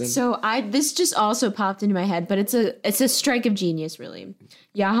next person. So this just also popped into my head, but it's a strike of genius, really.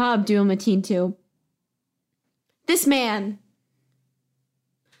 Yahya Abdul-Mateen too. This man.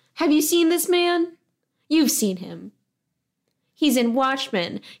 Have you seen this man? You've seen him. He's in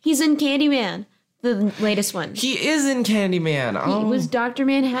Watchmen. He's in Candyman, the latest one. He is in Candyman. He was Dr.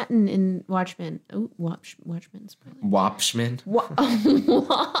 Manhattan in Watchmen. Oh, Watchmen. Watchmen.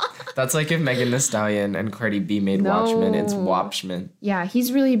 That's like if Megan Thee Stallion and Cardi B made Watchmen. It's Watchmen. Yeah, he's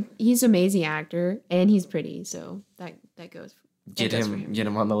an amazing actor, and he's pretty, so that goes. Get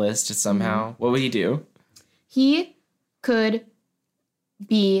him on the list somehow. What would he do? He could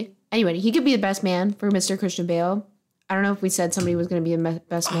be anybody. He could be the best man for Mr. Christian Bale. I don't know if we said somebody was going to be the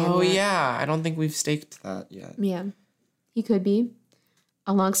best man. Oh, yeah. I don't think we've staked that yet. Yeah. He could be.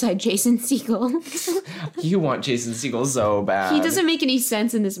 Alongside Jason Segel. You want Jason Segel so bad. He doesn't make any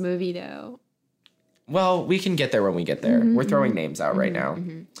sense in this movie, though. Well, we can get there when we get there. We're throwing names out right now.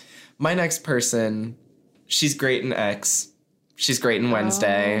 My next person, she's great in X. She's great in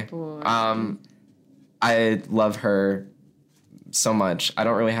Wednesday. I love her so much. I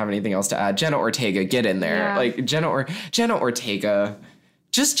don't really have anything else to add. Jenna Ortega, get in there. Yeah. Like Jenna Ortega.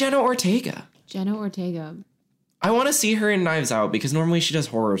 Just Jenna Ortega. Jenna Ortega. I want to see her in Knives Out because normally she does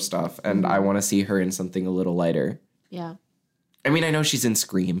horror stuff, and I want to see her in something a little lighter. Yeah. I mean, I know she's in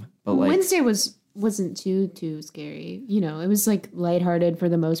Scream, but like Wednesday wasn't too scary. You know, it was like lighthearted for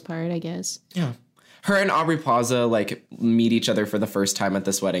the most part, I guess. Yeah. Her and Aubrey Plaza like meet each other for the first time at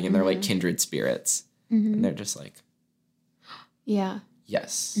this wedding, and they're like kindred spirits. And they're just like, yeah.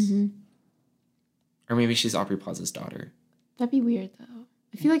 yes. Or maybe she's Aubrey Plaza's daughter. That'd be weird, though.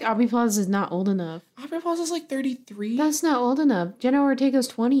 I feel like Aubrey Plaza is not old enough. Aubrey Plaza's like 33. That's not old enough. Jenna Ortega's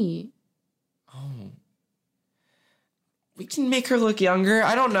 20. Oh. We can make her look younger.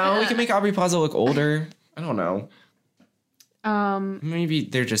 I don't know. We can make Aubrey Plaza look older. I don't know. Maybe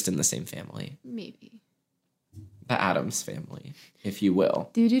they're just in the same family. Maybe. The Addams family, if you will.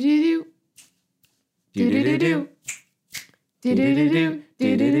 Do-do-do-do. Do-do-do-do. Do-do-do-do.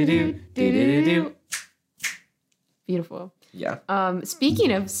 Do-do-do-do. Do-do-do-do. Beautiful. Yeah.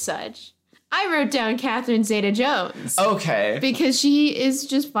 Speaking of such, I wrote down Catherine Zeta-Jones. Okay. Because she is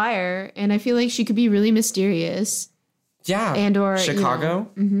just fire, and I feel like she could be really mysterious. Yeah. And or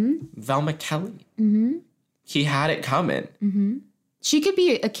Chicago. Val McKelly. He had it coming. She could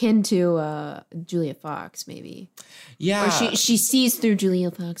be akin to Julia Fox, maybe. Yeah. Or she sees through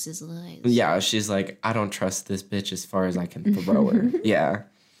Julia Fox's lies. Yeah, she's like, I don't trust this bitch as far as I can throw her. Yeah.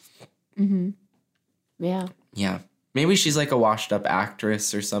 Yeah. Yeah. Maybe she's like a washed up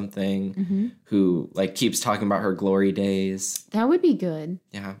actress or something who like keeps talking about her glory days. That would be good.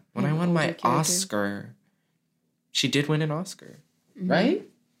 Yeah. When I won my Oscar, she did win an Oscar, right?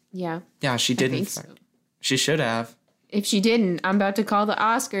 Yeah. Yeah, she did. I In think fact. so. She should have. If she didn't, I'm about to call the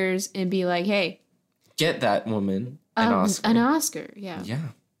Oscars and be like, hey. Get that woman an Oscar. An Oscar, yeah. Yeah.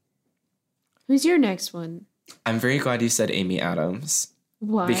 Who's your next one? I'm very glad you said Amy Adams.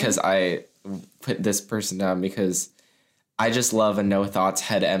 Why? Because I put this person down because I just love a no thoughts,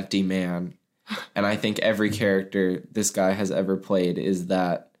 head empty man. And I think every character this guy has ever played is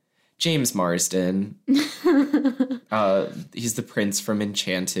that. James Marsden. He's the prince from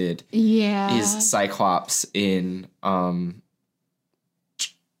Enchanted. Yeah. He's Cyclops in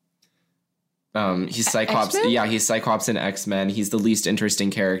he's Cyclops. X-Men? Yeah, he's Cyclops in X-Men. He's the least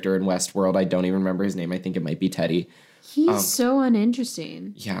interesting character in Westworld. I don't even remember his name. I think it might be Teddy. He's so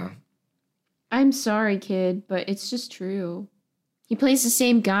uninteresting. Yeah. I'm sorry, kid, but it's just true. He plays the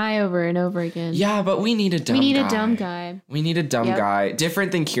same guy over and over again. Yeah, but we need a dumb guy. We need a dumb guy. We need a dumb guy.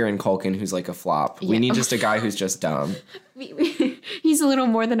 Different than Kieran Culkin, who's like a flop. We need just a guy who's just dumb. He's a little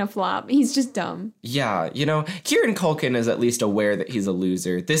more than a flop. He's just dumb. Yeah, you know, Kieran Culkin is at least aware that he's a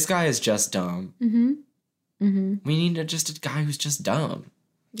loser. This guy is just dumb. We need just a guy who's just dumb.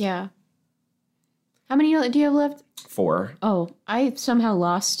 Yeah. How many do you have left? 4. Oh, I somehow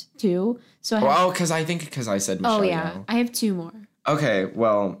lost 2. So because I said Michelle. Oh, yeah. Yeoh. I have 2 more. Okay,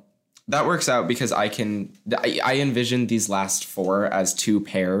 well, that works out because I envisioned these last 4 as 2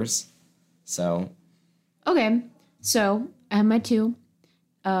 pairs. So. Okay, so I have my 2.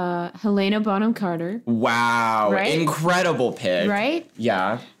 Helena Bonham Carter. Wow. Right? Incredible pick. Right?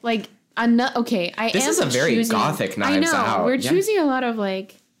 Yeah. Like, I'm not, okay, This is a very gothic Knives Out. We're choosing a lot of,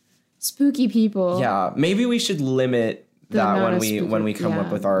 like, spooky people. Yeah, maybe we should limit that when we come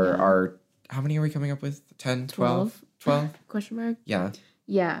up with our how many are we coming up with? 10, 12? 12? Question mark? Yeah.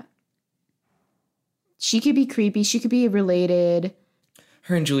 Yeah. She could be creepy. She could be related.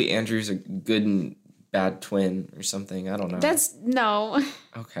 Her and Julie Andrews are good and bad twin or something. I don't know. No.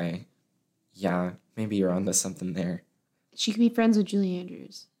 Okay. Yeah, maybe you're onto something there. She could be friends with Julie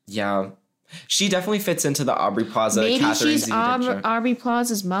Andrews. Yeah. She definitely fits into the Aubrey Plaza, Maybe Catherine she's Zeta-Jones. Aubrey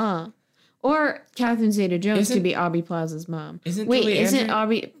Plaza's mom. Or Catherine Zeta-Jones could be Aubrey Plaza's mom. Isn't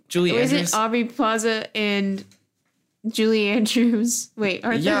Aubrey Plaza and Julie Andrews? Wait,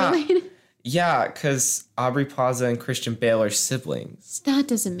 aren't they related? Yeah, because Aubrey Plaza and Christian Bale are siblings. That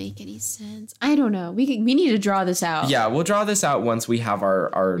doesn't make any sense. I don't know. We need to draw this out. Yeah, we'll draw this out once we have our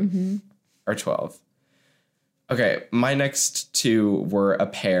 12. Okay, my next two were a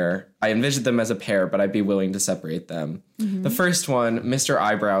pair. I envisioned them as a pair, but I'd be willing to separate them. The first one, Mr.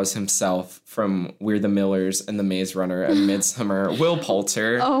 Eyebrows himself from We're the Millers and The Maze Runner and Midsummer, Will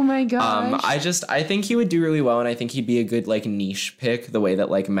Poulter. Oh my gosh. I think he would do really well, and I think he'd be a good like niche pick, the way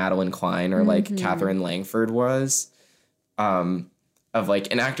that like Madeline Klein or like Catherine Langford was. Of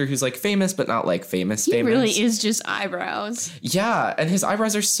like an actor who's like famous, but not like famous. He really is just eyebrows. Yeah, and his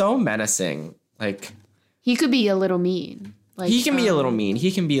eyebrows are so menacing. Like he could be a little mean. Like he can be a little mean.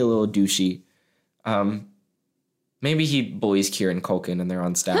 He can be a little douchey. Maybe he bullies Kieran Culkin and they're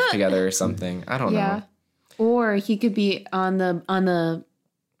on staff together or something. I don't know. Or he could be in the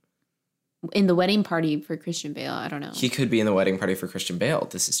wedding party for Christian Bale. I don't know. He could be in the wedding party for Christian Bale.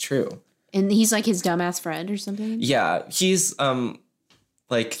 This is true. And he's like his dumbass friend or something. Yeah, he's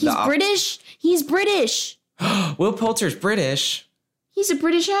like he's British. He's British. Will Poulter's British. He's a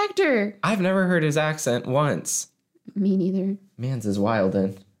British actor. I've never heard his accent once. Me neither. Man's is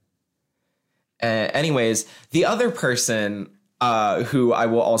wildin'. Anyways, the other person who I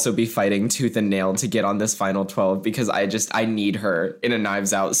will also be fighting tooth and nail to get on this final 12 because I need her in a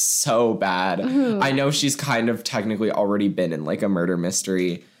Knives Out so bad. Ooh. I know she's kind of technically already been in like a murder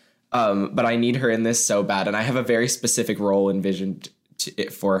mystery, but I need her in this so bad. And I have a very specific role envisioned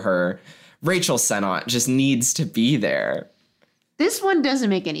for her. Rachel Sennott just needs to be there. This one doesn't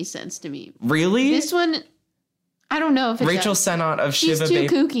make any sense to me. Really? This one, I don't know if it's Rachel Sennott of Shiva Baby.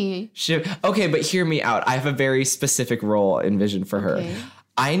 She's too kooky. Okay, but hear me out. I have a very specific role envisioned for her.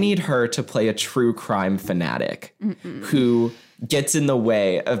 I need her to play a true crime fanatic who gets in the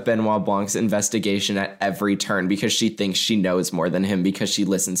way of Benoit Blanc's investigation at every turn because she thinks she knows more than him because she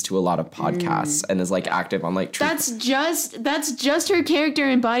listens to a lot of podcasts and is like active on like true. That's just her character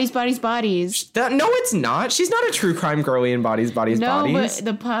in Bodies. No, it's not. She's not a true crime girly in Bodies. No, but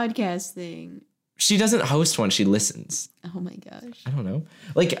the podcast thing. She doesn't host one. She listens. Oh my gosh. I don't know.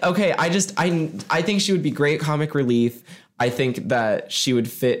 Like, okay, I think she would be great comic relief. I think that she would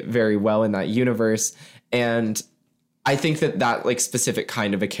fit very well in that universe. And I think that like specific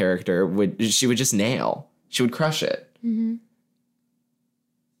kind of a character she would just nail. She would crush it. Mm-hmm.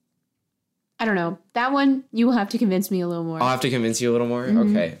 I don't know. That one, you will have to convince me a little more. I'll have to convince you a little more?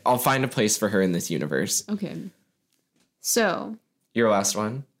 Mm-hmm. Okay. I'll find a place for her in this universe. Okay. So. Your last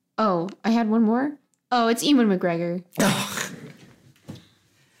one? Oh, I had one more? Oh, it's Ewan McGregor.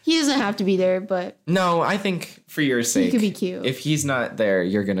 He doesn't have to be there, but... No, I think for your sake... He could be cute. If he's not there,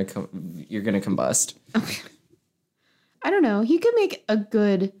 you're gonna combust. Okay. I don't know. He could make a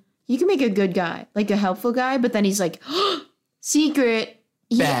good guy. Like a helpful guy, but then he's like, secret.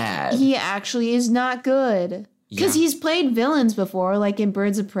 Bad. He actually is not good. Because he's played villains before, like in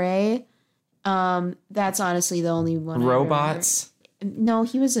Birds of Prey. That's honestly the only one. Robots? No,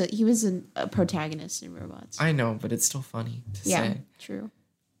 he was a protagonist in Robots. I know, but it's still funny to say. Yeah, true.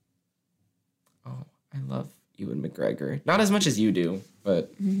 Oh, I love Ewan McGregor. Not as much as you do,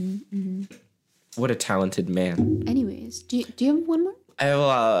 but what a talented man. Anyways, do you have one more?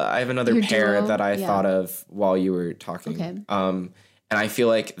 I have another Your pair duo? that I thought of while you were talking. Okay. And I feel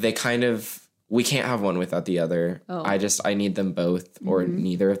like we can't have one without the other. Oh. I need them both or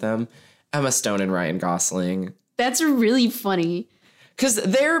neither of them. Emma Stone and Ryan Gosling. That's really funny. Because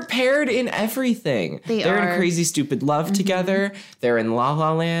they're paired in everything. They're in Crazy Stupid Love together. They're in La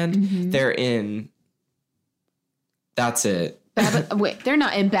La Land. They're in... That's it. Wait, they're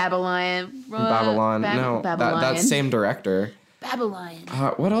not in Babylon. Babylon. No, that's same director. Babylon.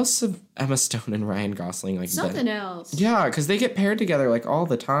 What else have Emma Stone and Ryan Gosling like? Something else. Yeah, because they get paired together like all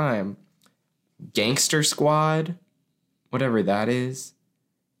the time. Gangster Squad, whatever that is.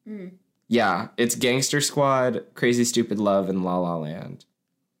 Yeah, it's Gangster Squad, Crazy Stupid Love, and La La Land.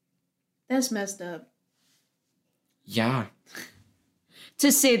 That's messed up. Yeah. To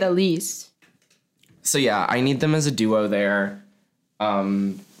say the least. So yeah, I need them as a duo there. I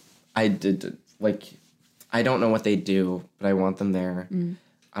don't know what they do, but I want them there.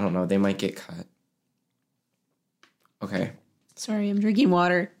 I don't know, they might get cut. Okay. Sorry, I'm drinking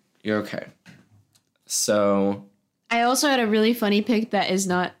water. You're okay. So... I also had a really funny pick that is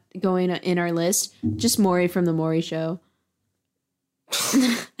not going in our list. Just Maury from The Maury Show.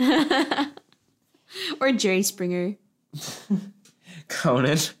 Or Jerry Springer.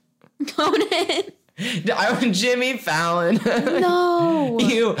 Conan. Conan. I'm Jimmy Fallon. No.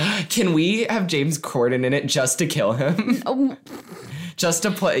 Can we have James Corden in it just to kill him? Oh. Just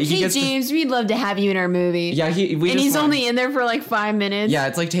to play. Hey, James, we'd love to have you in our movie. Yeah, he's only in there for like 5 minutes. Yeah,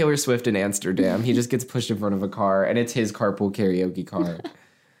 it's like Taylor Swift in Amsterdam. He just gets pushed in front of a car, and it's his carpool karaoke car.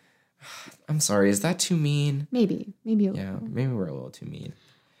 I'm sorry, is that too mean? Maybe. Yeah, maybe we're a little too mean.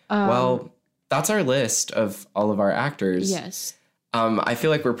 Well, that's our list of all of our actors. Yes. I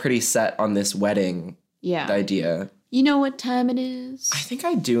feel like we're pretty set on this wedding idea. You know what time it is? I think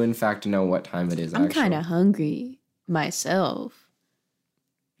I do, in fact, know what time it is, I'm kind of hungry myself.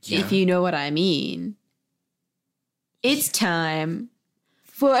 Yeah. If you know what I mean. It's time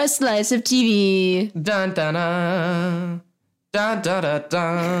for a slice of TV. Dun, dun, dun. Dun, dun, dun,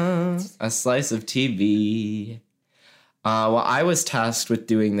 dun. A slice of TV. Well, I was tasked with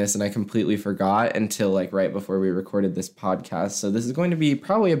doing this and I completely forgot until like right before we recorded this podcast. So this is going to be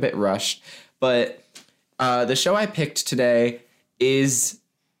probably a bit rushed. But the show I picked today is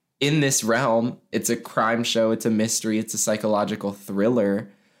in this realm. It's a crime show. It's a mystery. It's a psychological thriller.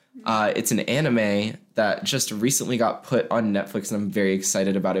 It's an anime that just recently got put on Netflix, and I'm very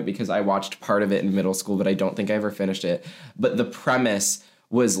excited about it because I watched part of it in middle school, but I don't think I ever finished it. But the premise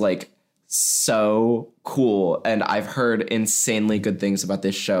was like so cool, and I've heard insanely good things about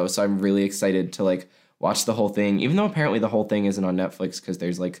this show, so I'm really excited to like watch the whole thing, even though apparently the whole thing isn't on Netflix because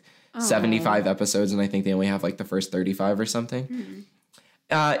there's like 75 episodes, and I think they only have like the first 35 or something.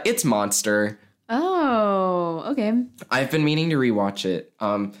 It's Monster. Oh, okay. I've been meaning to rewatch it.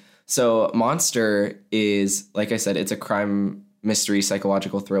 So Monster is, like I said, it's a crime mystery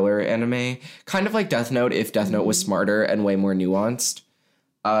psychological thriller anime, kind of like Death Note if Death Note was smarter and way more nuanced.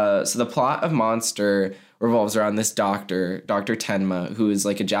 So the plot of Monster revolves around this doctor, Dr. Tenma, who is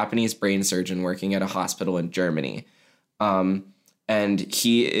like a Japanese brain surgeon working at a hospital in Germany. And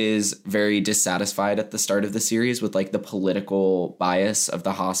he is very dissatisfied at the start of the series with like the political bias of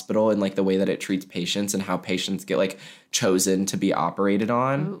the hospital and like the way that it treats patients and how patients get like chosen to be operated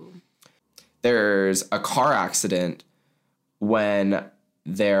on. Ooh. There's a car accident when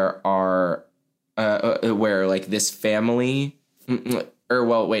there are where like this family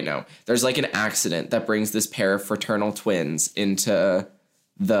there's like an accident that brings this pair of fraternal twins into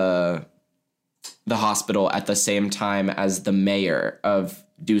the hospital at the same time as the mayor of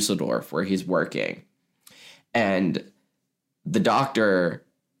Dusseldorf, where he's working. And the doctor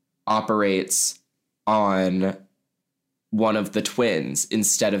operates on one of the twins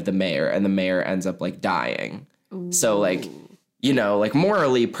instead of the mayor, and the mayor ends up like dying. Ooh. So like, you know, like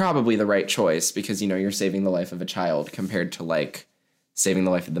morally probably the right choice because, you know, you're saving the life of a child compared to like saving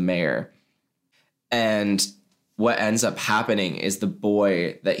the life of the mayor. And what ends up happening is the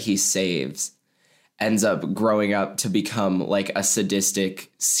boy that he saves ends up growing up to become like a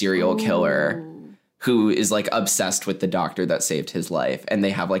sadistic serial killer who is like obsessed with the doctor that saved his life. And they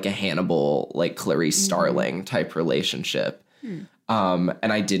have like a Hannibal, like Clarice Starling type relationship. And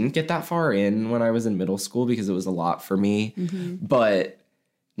I didn't get that far in when I was in middle school because it was a lot for me. But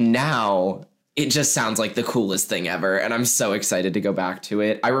now it just sounds like the coolest thing ever. And I'm so excited to go back to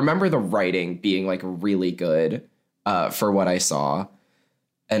it. I remember the writing being like really good for what I saw.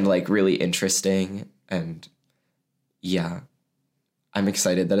 And like really interesting. And yeah, I'm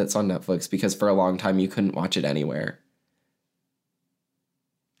excited that it's on Netflix because for a long time you couldn't watch it anywhere.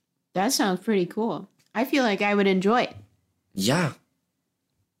 That sounds pretty cool. I feel like I would enjoy it. Yeah.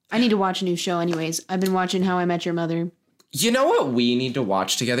 I need to watch a new show anyways. I've been watching How I Met Your Mother. You know what we need to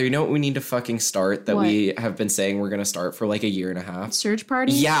watch together? You know what we need to fucking start that we have been saying we're going to start for like a year and a half? Search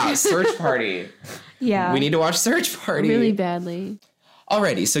Party? Yeah, Search Party. Yeah. We need to watch Search Party. Really badly.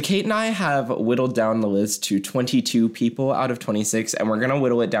 Alrighty, so Kate and I have whittled down the list to 22 people out of 26, and we're going to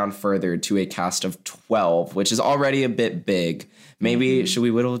whittle it down further to a cast of 12, which is already a bit big. Maybe, should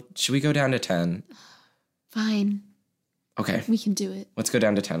we go down to 10? Fine. Okay. We can do it. Let's go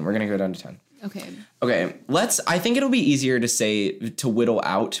down to 10. We're going to go down to 10. Okay, I think it'll be easier to whittle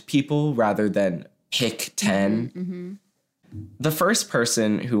out people rather than pick 10. The first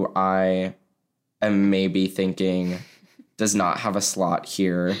person who I am maybe thinking does not have a slot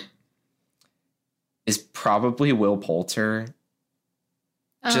here is probably Will Poulter.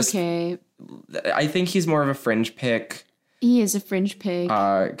 Okay. I think he's more of a fringe pick. He is a fringe pick.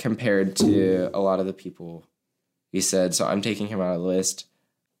 Compared to a lot of the people he said. So I'm taking him out of the list.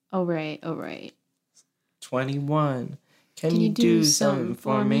 All right. 21. Can you do something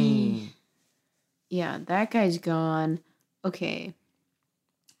for me? Yeah, that guy's gone. Okay.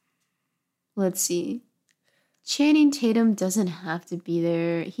 Let's see. Channing Tatum doesn't have to be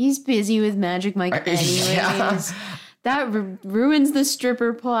there. He's busy with Magic Mike anyways. That ruins the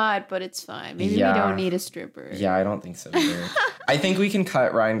stripper plot, but it's fine. Maybe we don't need a stripper. Yeah, I don't think so either. I think we can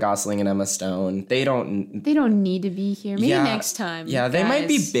cut Ryan Gosling and Emma Stone. They don't need to be here. Maybe next time. Yeah, they might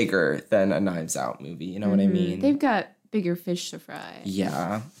be bigger than a Knives Out movie. You know what I mean? They've got bigger fish to fry.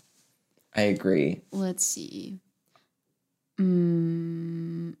 Yeah, I agree. Let's see.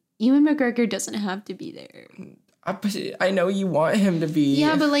 Ewan McGregor doesn't have to be there. I know you want him to be.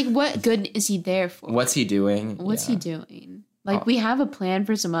 Yeah, but like, what good is he there for? What's he doing? What's he doing? Like, we have a plan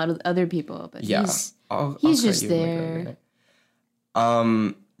for some other people, but he's just there.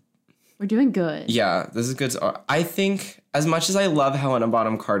 We're doing good. Yeah, this is good. I think, as much as I love Helena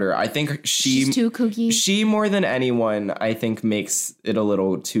Bonham Carter, I think she's too kooky. She, more than anyone, I think, makes it a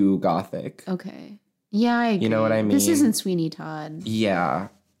little too gothic. Okay. Yeah, I agree. You know what I mean? This isn't Sweeney Todd. Yeah.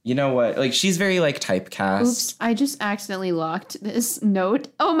 You know what? Like, she's very, like, typecast. Oops, I just accidentally locked this note.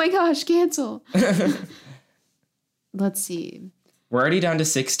 Oh my gosh, cancel. Let's see. We're already down to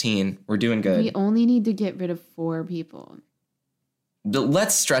 16. We're doing good. We only need to get rid of 4 people.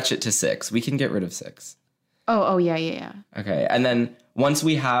 Let's stretch it to 6. We can get rid of 6. Oh, yeah. Okay, and then once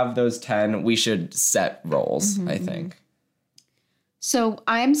we have those 10, we should set roles, I think. So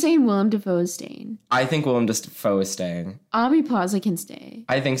I'm saying Willem Dafoe is staying. I think Willem Dafoe is staying. Aubrey Plaza can stay.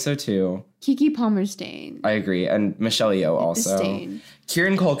 I think so too. Keke Palmer's staying. I agree. And Michelle Yeoh also. Staying.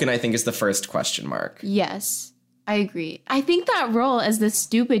 Kieran Culkin, I think, is the first question mark. Yes, I agree. I think that role as the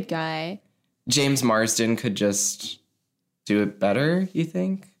stupid guy. James Marsden could just do it better, you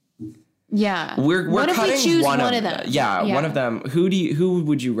think? Yeah. We're what cutting if we choose one of them. them? Yeah, one of them. Who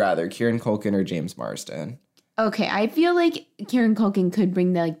would you rather, Kieran Culkin or James Marsden? Okay, I feel like Kieran Culkin could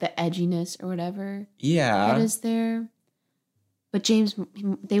bring the edginess or whatever. Yeah. That is there. But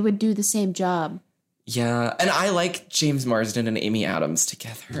they would do the same job. Yeah, and I like James Marsden and Amy Adams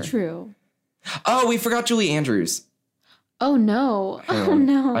together. True. Oh, we forgot Julie Andrews. Oh no. Oh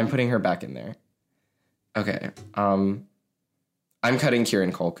no. I'm putting her back in there. Okay. I'm cutting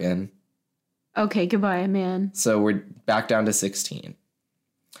Kieran Culkin. Okay, goodbye, man. So we're back down to 16.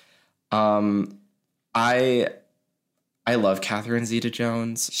 I love Catherine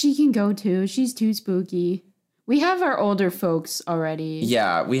Zeta-Jones. She can go too. She's too spooky. We have our older folks already.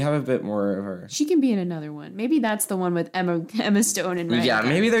 Yeah, we have a bit more of her. She can be in another one. Maybe that's the one with Emma Stone and Ryan. Yeah,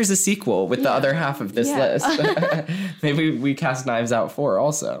 maybe there's a sequel with the other half of this list. Maybe we cast Knives Out 4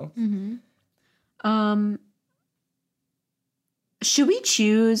 also. Mm-hmm. Should we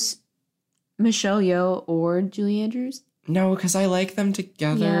choose Michelle Yeoh or Julie Andrews? No, because I like them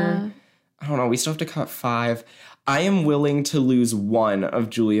together. Yeah. I don't know. We still have to cut 5. I am willing to lose one of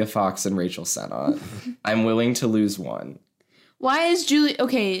Julia Fox and Rachel Sennott. I'm willing to lose one. Why is Julia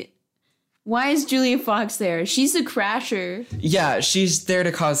Fox there? She's the crasher. Yeah, she's there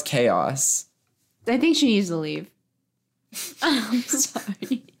to cause chaos. I think she needs to leave. I'm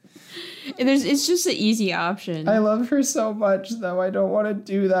sorry. It's just an easy option. I love her so much, though. I don't want to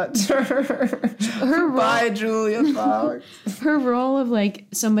do that to her. Bye, Julia Fox. Her role of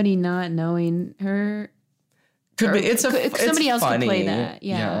somebody not knowing her. Could be. Somebody else funny. could play that.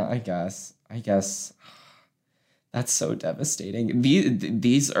 Yeah, I guess. That's so devastating.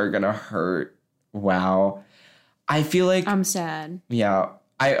 These are gonna hurt. Wow. I feel like I'm sad. Yeah.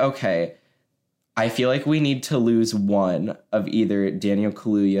 Okay. I feel like we need to lose one of either Daniel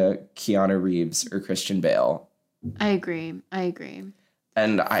Kaluuya, Keanu Reeves, or Christian Bale. I agree.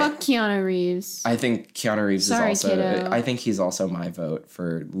 And fuck Keanu Reeves. I think Keanu Reeves is also. Kiddo. I think he's also my vote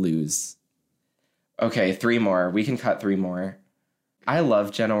for lose. Okay, 3 more. We can cut 3 more. I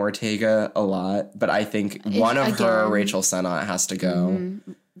love Jenna Ortega a lot, but I think one of her, Rachel Sennott, has to go.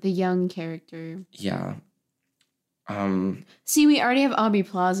 Mm-hmm. The young character. Yeah. See, we already have Aubrey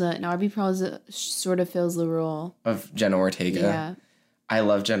Plaza, and Aubrey Plaza sort of fills the role of Jenna Ortega. Yeah. I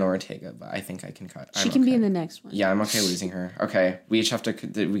love Jenna Ortega, but I think I can cut. She can be in the next one. Yeah, I'm okay losing her. Okay, we each have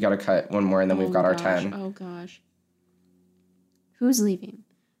to. We got to cut one more, and then we've got our 10. Oh gosh. Who's leaving?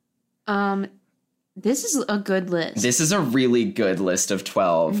 This is a good list. This is a really good list of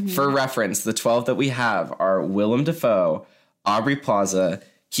 12. Mm-hmm. For reference, the 12 that we have are Willem Dafoe, Aubrey Plaza,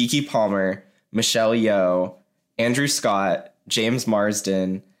 Keke Palmer, Michelle Yeoh, Andrew Scott, James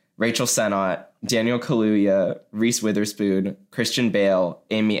Marsden, Rachel Sennott, Daniel Kaluuya, Reese Witherspoon, Christian Bale,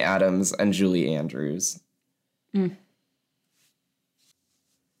 Amy Adams, and Julie Andrews. I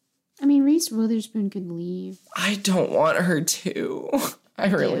mean, Reese Witherspoon could leave. I don't want her to. I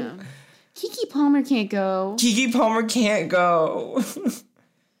really... Yeah. Keke Palmer can't go. Keke Palmer can't go.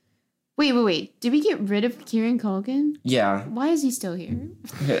 Wait. Did we get rid of Kieran Culkin? Yeah. Why is he still here?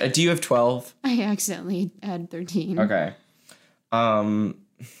 Do you have 12? I accidentally had 13. Okay.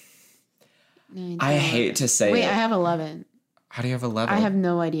 I hate to say Wait, it. I have 11. How do you have 11? I have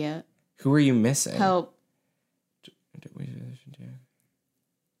no idea. Who are you missing? Help.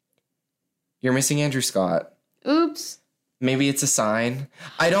 You're missing Andrew Scott. Oops. Maybe it's a sign.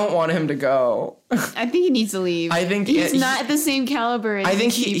 I don't want him to go. I think he needs to leave. I think he's not the same caliber as I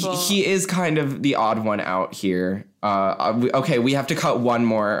think he is kind of the odd one out here. Okay, we have to cut one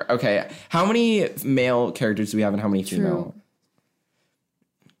more. Okay, how many male characters do we have and how many female?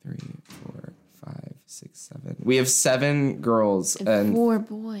 3, 4, 5, 6, 7. We have 7 girls and 4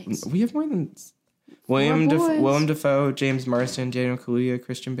 boys. We have more than Willem Dafoe, James Marsden, Daniel Kaluuya,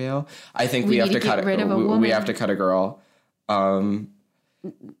 Christian Bale. I think we have to cut rid of a woman. We have to cut a girl. Do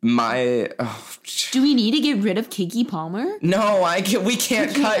we need to get rid of Keke Palmer? No, we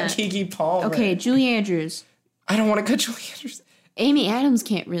can't cut Keke Palmer. Okay, Julie Andrews. I don't want to cut Julie Andrews. Amy Adams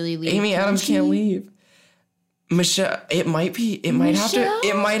can't really leave. Amy Adams can't leave. Michelle, it might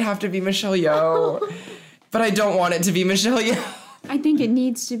have to be Michelle Yeoh. But I don't want it to be Michelle Yeoh. I think it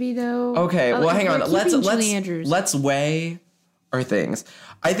needs to be though. Okay, well hang on. Let's weigh our things.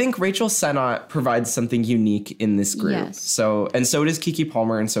 I think Rachel Sennott provides something unique in this group. Yes. So does Keke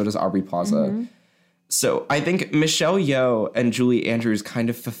Palmer and so does Aubrey Plaza. Mm-hmm. So I think Michelle Yeoh and Julie Andrews kind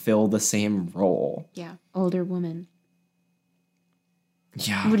of fulfill the same role. Yeah, older woman.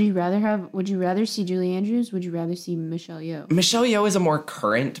 Yeah. Would you rather see Julie Andrews? Would you rather see Michelle Yeoh? Michelle Yeoh is a more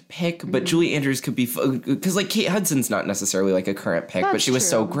current pick, but Julie Andrews could be because like Kate Hudson's not necessarily like a current pick, but she was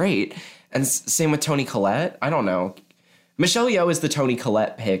so great. And same with Toni Collette. I don't know. Michelle Yeoh is the Toni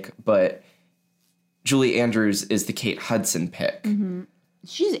Collette pick, but Julie Andrews is the Kate Hudson pick. Mm-hmm.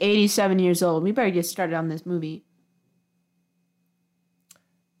 She's 87 years old. We better get started on this movie.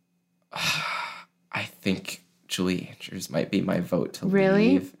 I think Julie Andrews might be my vote to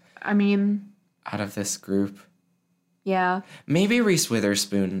leave. I mean, out of this group. Yeah. Maybe Reese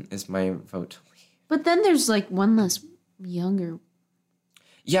Witherspoon is my vote to leave. But then there's like one less younger.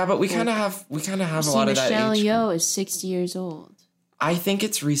 Yeah, but we kind of have a lot of that age. Michelle Yeoh is 60 years old. I think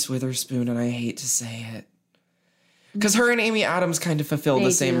it's Reese Witherspoon, and I hate to say it. Because her and Amy Adams kind of fulfill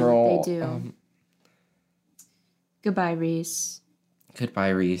the same role. They do. Goodbye, Reese. Goodbye,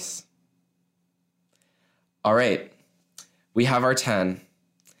 Reese. All right. We have our 10.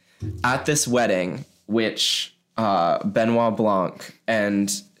 At this wedding, which Benoit Blanc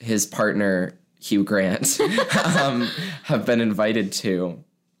and his partner, Hugh Grant, have been invited to,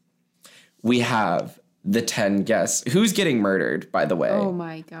 we have the 10 guests. Who's getting murdered, by the way? Oh,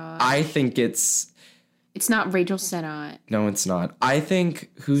 my God. I think it's not Rachel Sennott. No, it's not. I think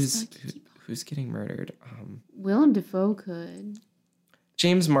who's getting murdered? Willem Dafoe could.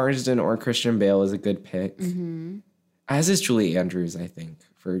 James Marsden or Christian Bale is a good pick. Mm-hmm. As is Julie Andrews, I think.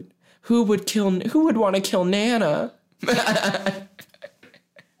 For who would want to kill Nana?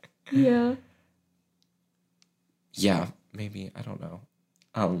 Yeah. Yeah, maybe. I don't know.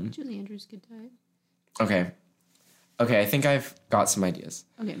 Julie Andrews could die. Okay, I think I've got some ideas.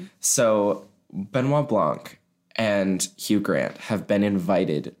 Okay. So Benoit Blanc and Hugh Grant have been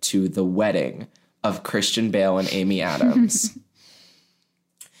invited to the wedding of Christian Bale and Amy Adams.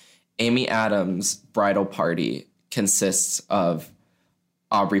 Amy Adams' bridal party consists of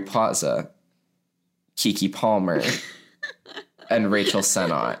Aubrey Plaza, Keke Palmer, and Rachel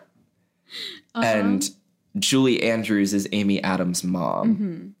Sennott. And Julie Andrews is Amy Adams' mom.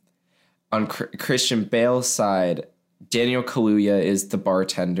 Mm-hmm. On Christian Bale's side, Daniel Kaluuya is the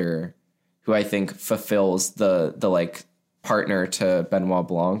bartender who I think fulfills the like partner to Benoit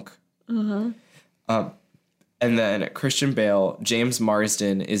Blanc. Uh-huh. And then Christian Bale, James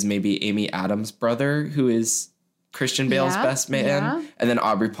Marsden is maybe Amy Adams' brother, who is Christian Bale's best man. Yeah. And then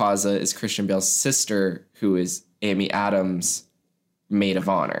Aubrey Plaza is Christian Bale's sister, who is Amy Adams' maid of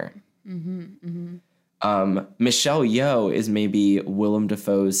honor. Mm-hmm, mm-hmm. Michelle Yeoh is maybe Willem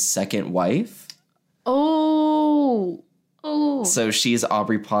Dafoe's second wife. Oh. So she's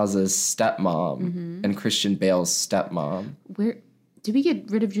Aubrey Plaza's stepmom and Christian Bale's stepmom. Where did we get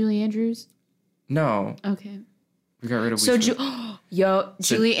rid of Julie Andrews? No. Okay. We got rid of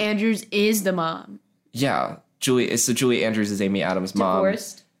Julie Andrews is the mom. Yeah. Julie Andrews is Amy Adams' mom.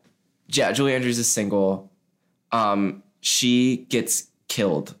 Divorced? Yeah, Julie Andrews is single. She gets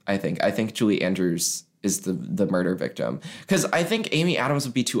killed, I think. I think Julie Andrews is the murder victim. Because I think Amy Adams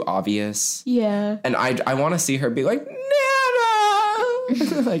would be too obvious. Yeah. And I want to see her be like, Nana!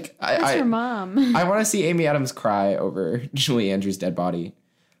 Like, That's her mom. I want to see Amy Adams cry over Julie Andrews' dead body.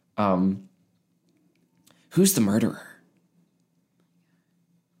 Who's the murderer?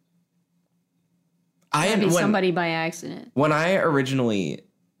 Somebody by accident. When I originally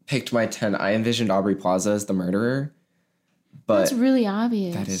picked my 10, I envisioned Aubrey Plaza as the murderer. But that's really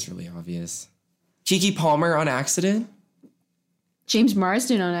obvious. That is really obvious. Keke Palmer on accident? James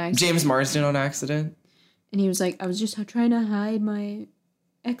Marsden on accident. James Marsden on accident? And he was like, I was just trying to hide my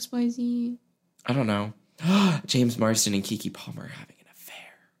XYZ. I don't know. James Marsden and Keke Palmer having an affair.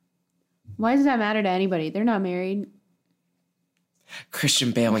 Why does that matter to anybody? They're not married.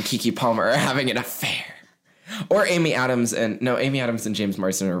 Christian Bale and Keke Palmer are having an affair. Or Amy Adams and James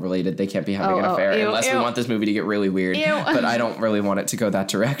Marsden are related. They can't be having an affair unless we want this movie to get really weird. But I don't really want it to go that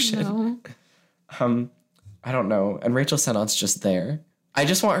direction. No. I don't know. And Rachel Sennot's just there. I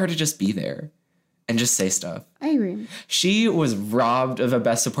just want her to just be there and just say stuff. I agree. She was robbed of a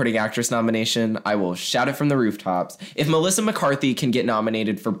Best Supporting Actress nomination. I will shout it from the rooftops. If Melissa McCarthy can get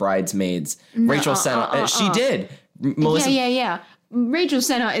nominated for Bridesmaids, Rachel Sennott, she did. Melissa, Yeah. Rachel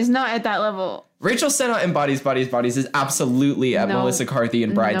Sennott is not at that level. Rachel Sennott in Bodies, Bodies, Bodies is absolutely at Melissa McCarthy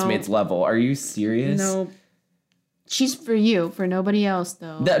and Bridesmaids level. Are you serious? No. She's for you, for nobody else,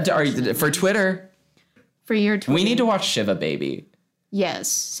 though. For Twitter. For your Twitter. We need to watch Shiva Baby. Yes.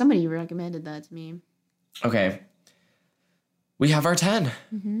 Somebody recommended that to me. Okay. We have our 10.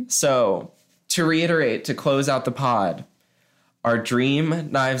 Mm-hmm. So, to reiterate, to close out the pod, our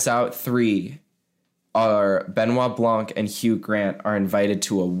Dream Knives Out 3 are Benoit Blanc and Hugh Grant are invited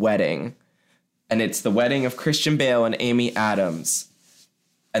to a wedding. And it's the wedding of Christian Bale and Amy Adams.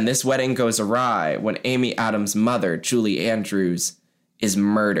 And this wedding goes awry when Amy Adams' mother, Julie Andrews, is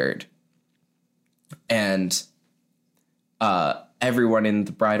murdered. And everyone in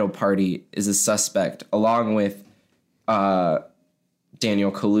the bridal party is a suspect, along with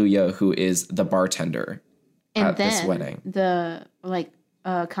Daniel Kaluuya, who is the bartender at this wedding. The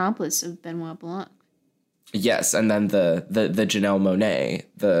accomplice of Benoit Blanc. Yes, and then the Janelle Monáe,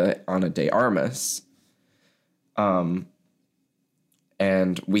 the Ana de Armas. And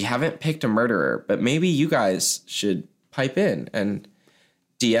we haven't picked a murderer, but maybe you guys should pipe in and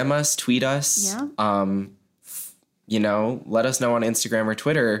DM us, tweet us. Yeah. Let us know on Instagram or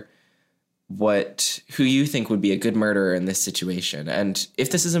Twitter who you think would be a good murderer in this situation, and if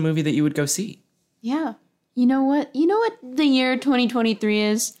this is a movie that you would go see. Yeah. You know what? You know what the year 2023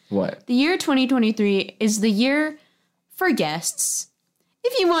 is? What? The year 2023 is the year for guests.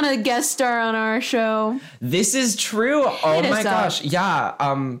 If you want a guest star on our show. This is true. Oh my gosh. Yeah.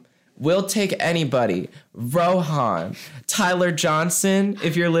 We'll take anybody. Rohan, Tyler Johnson,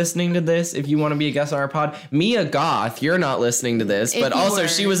 if you're listening to this, if you want to be a guest on our pod. Mia Goth, you're not listening to this, but also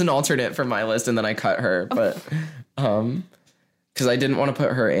she was an alternate for my list and then I cut her. But because I didn't want to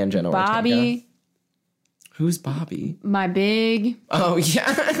put her and Jenna Ortega. Bobby. Who's Bobby? My big. Oh,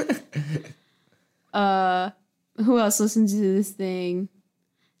 yeah. Who else listens to this thing?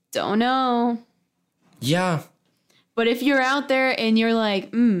 Don't know. Yeah. But if you're out there and you're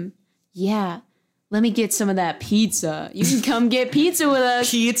like, yeah, let me get some of that pizza. You can come get pizza with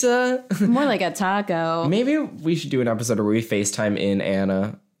us. Pizza? More like a taco. Maybe we should do an episode where we FaceTime in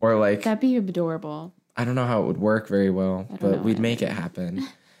Anna. Or like... That'd be adorable. I don't know how it would work very well, but we'd make it happen.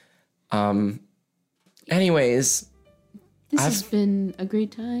 Anyways. This has been a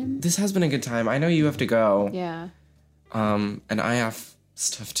great time. This has been a good time. I know you have to go. Yeah. And I have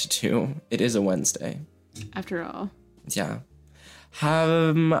stuff to do. It is a Wednesday. After all. Yeah.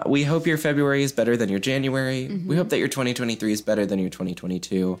 We hope your February is better than your January. Mm-hmm. We hope that your 2023 is better than your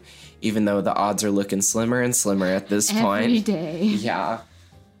 2022, even though the odds are looking slimmer and slimmer at this point. Every day. Yeah.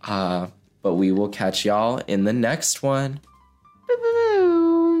 But we will catch y'all in the next one.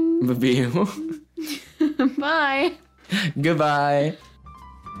 Boo-boo. Boo-boo. Bye. Goodbye.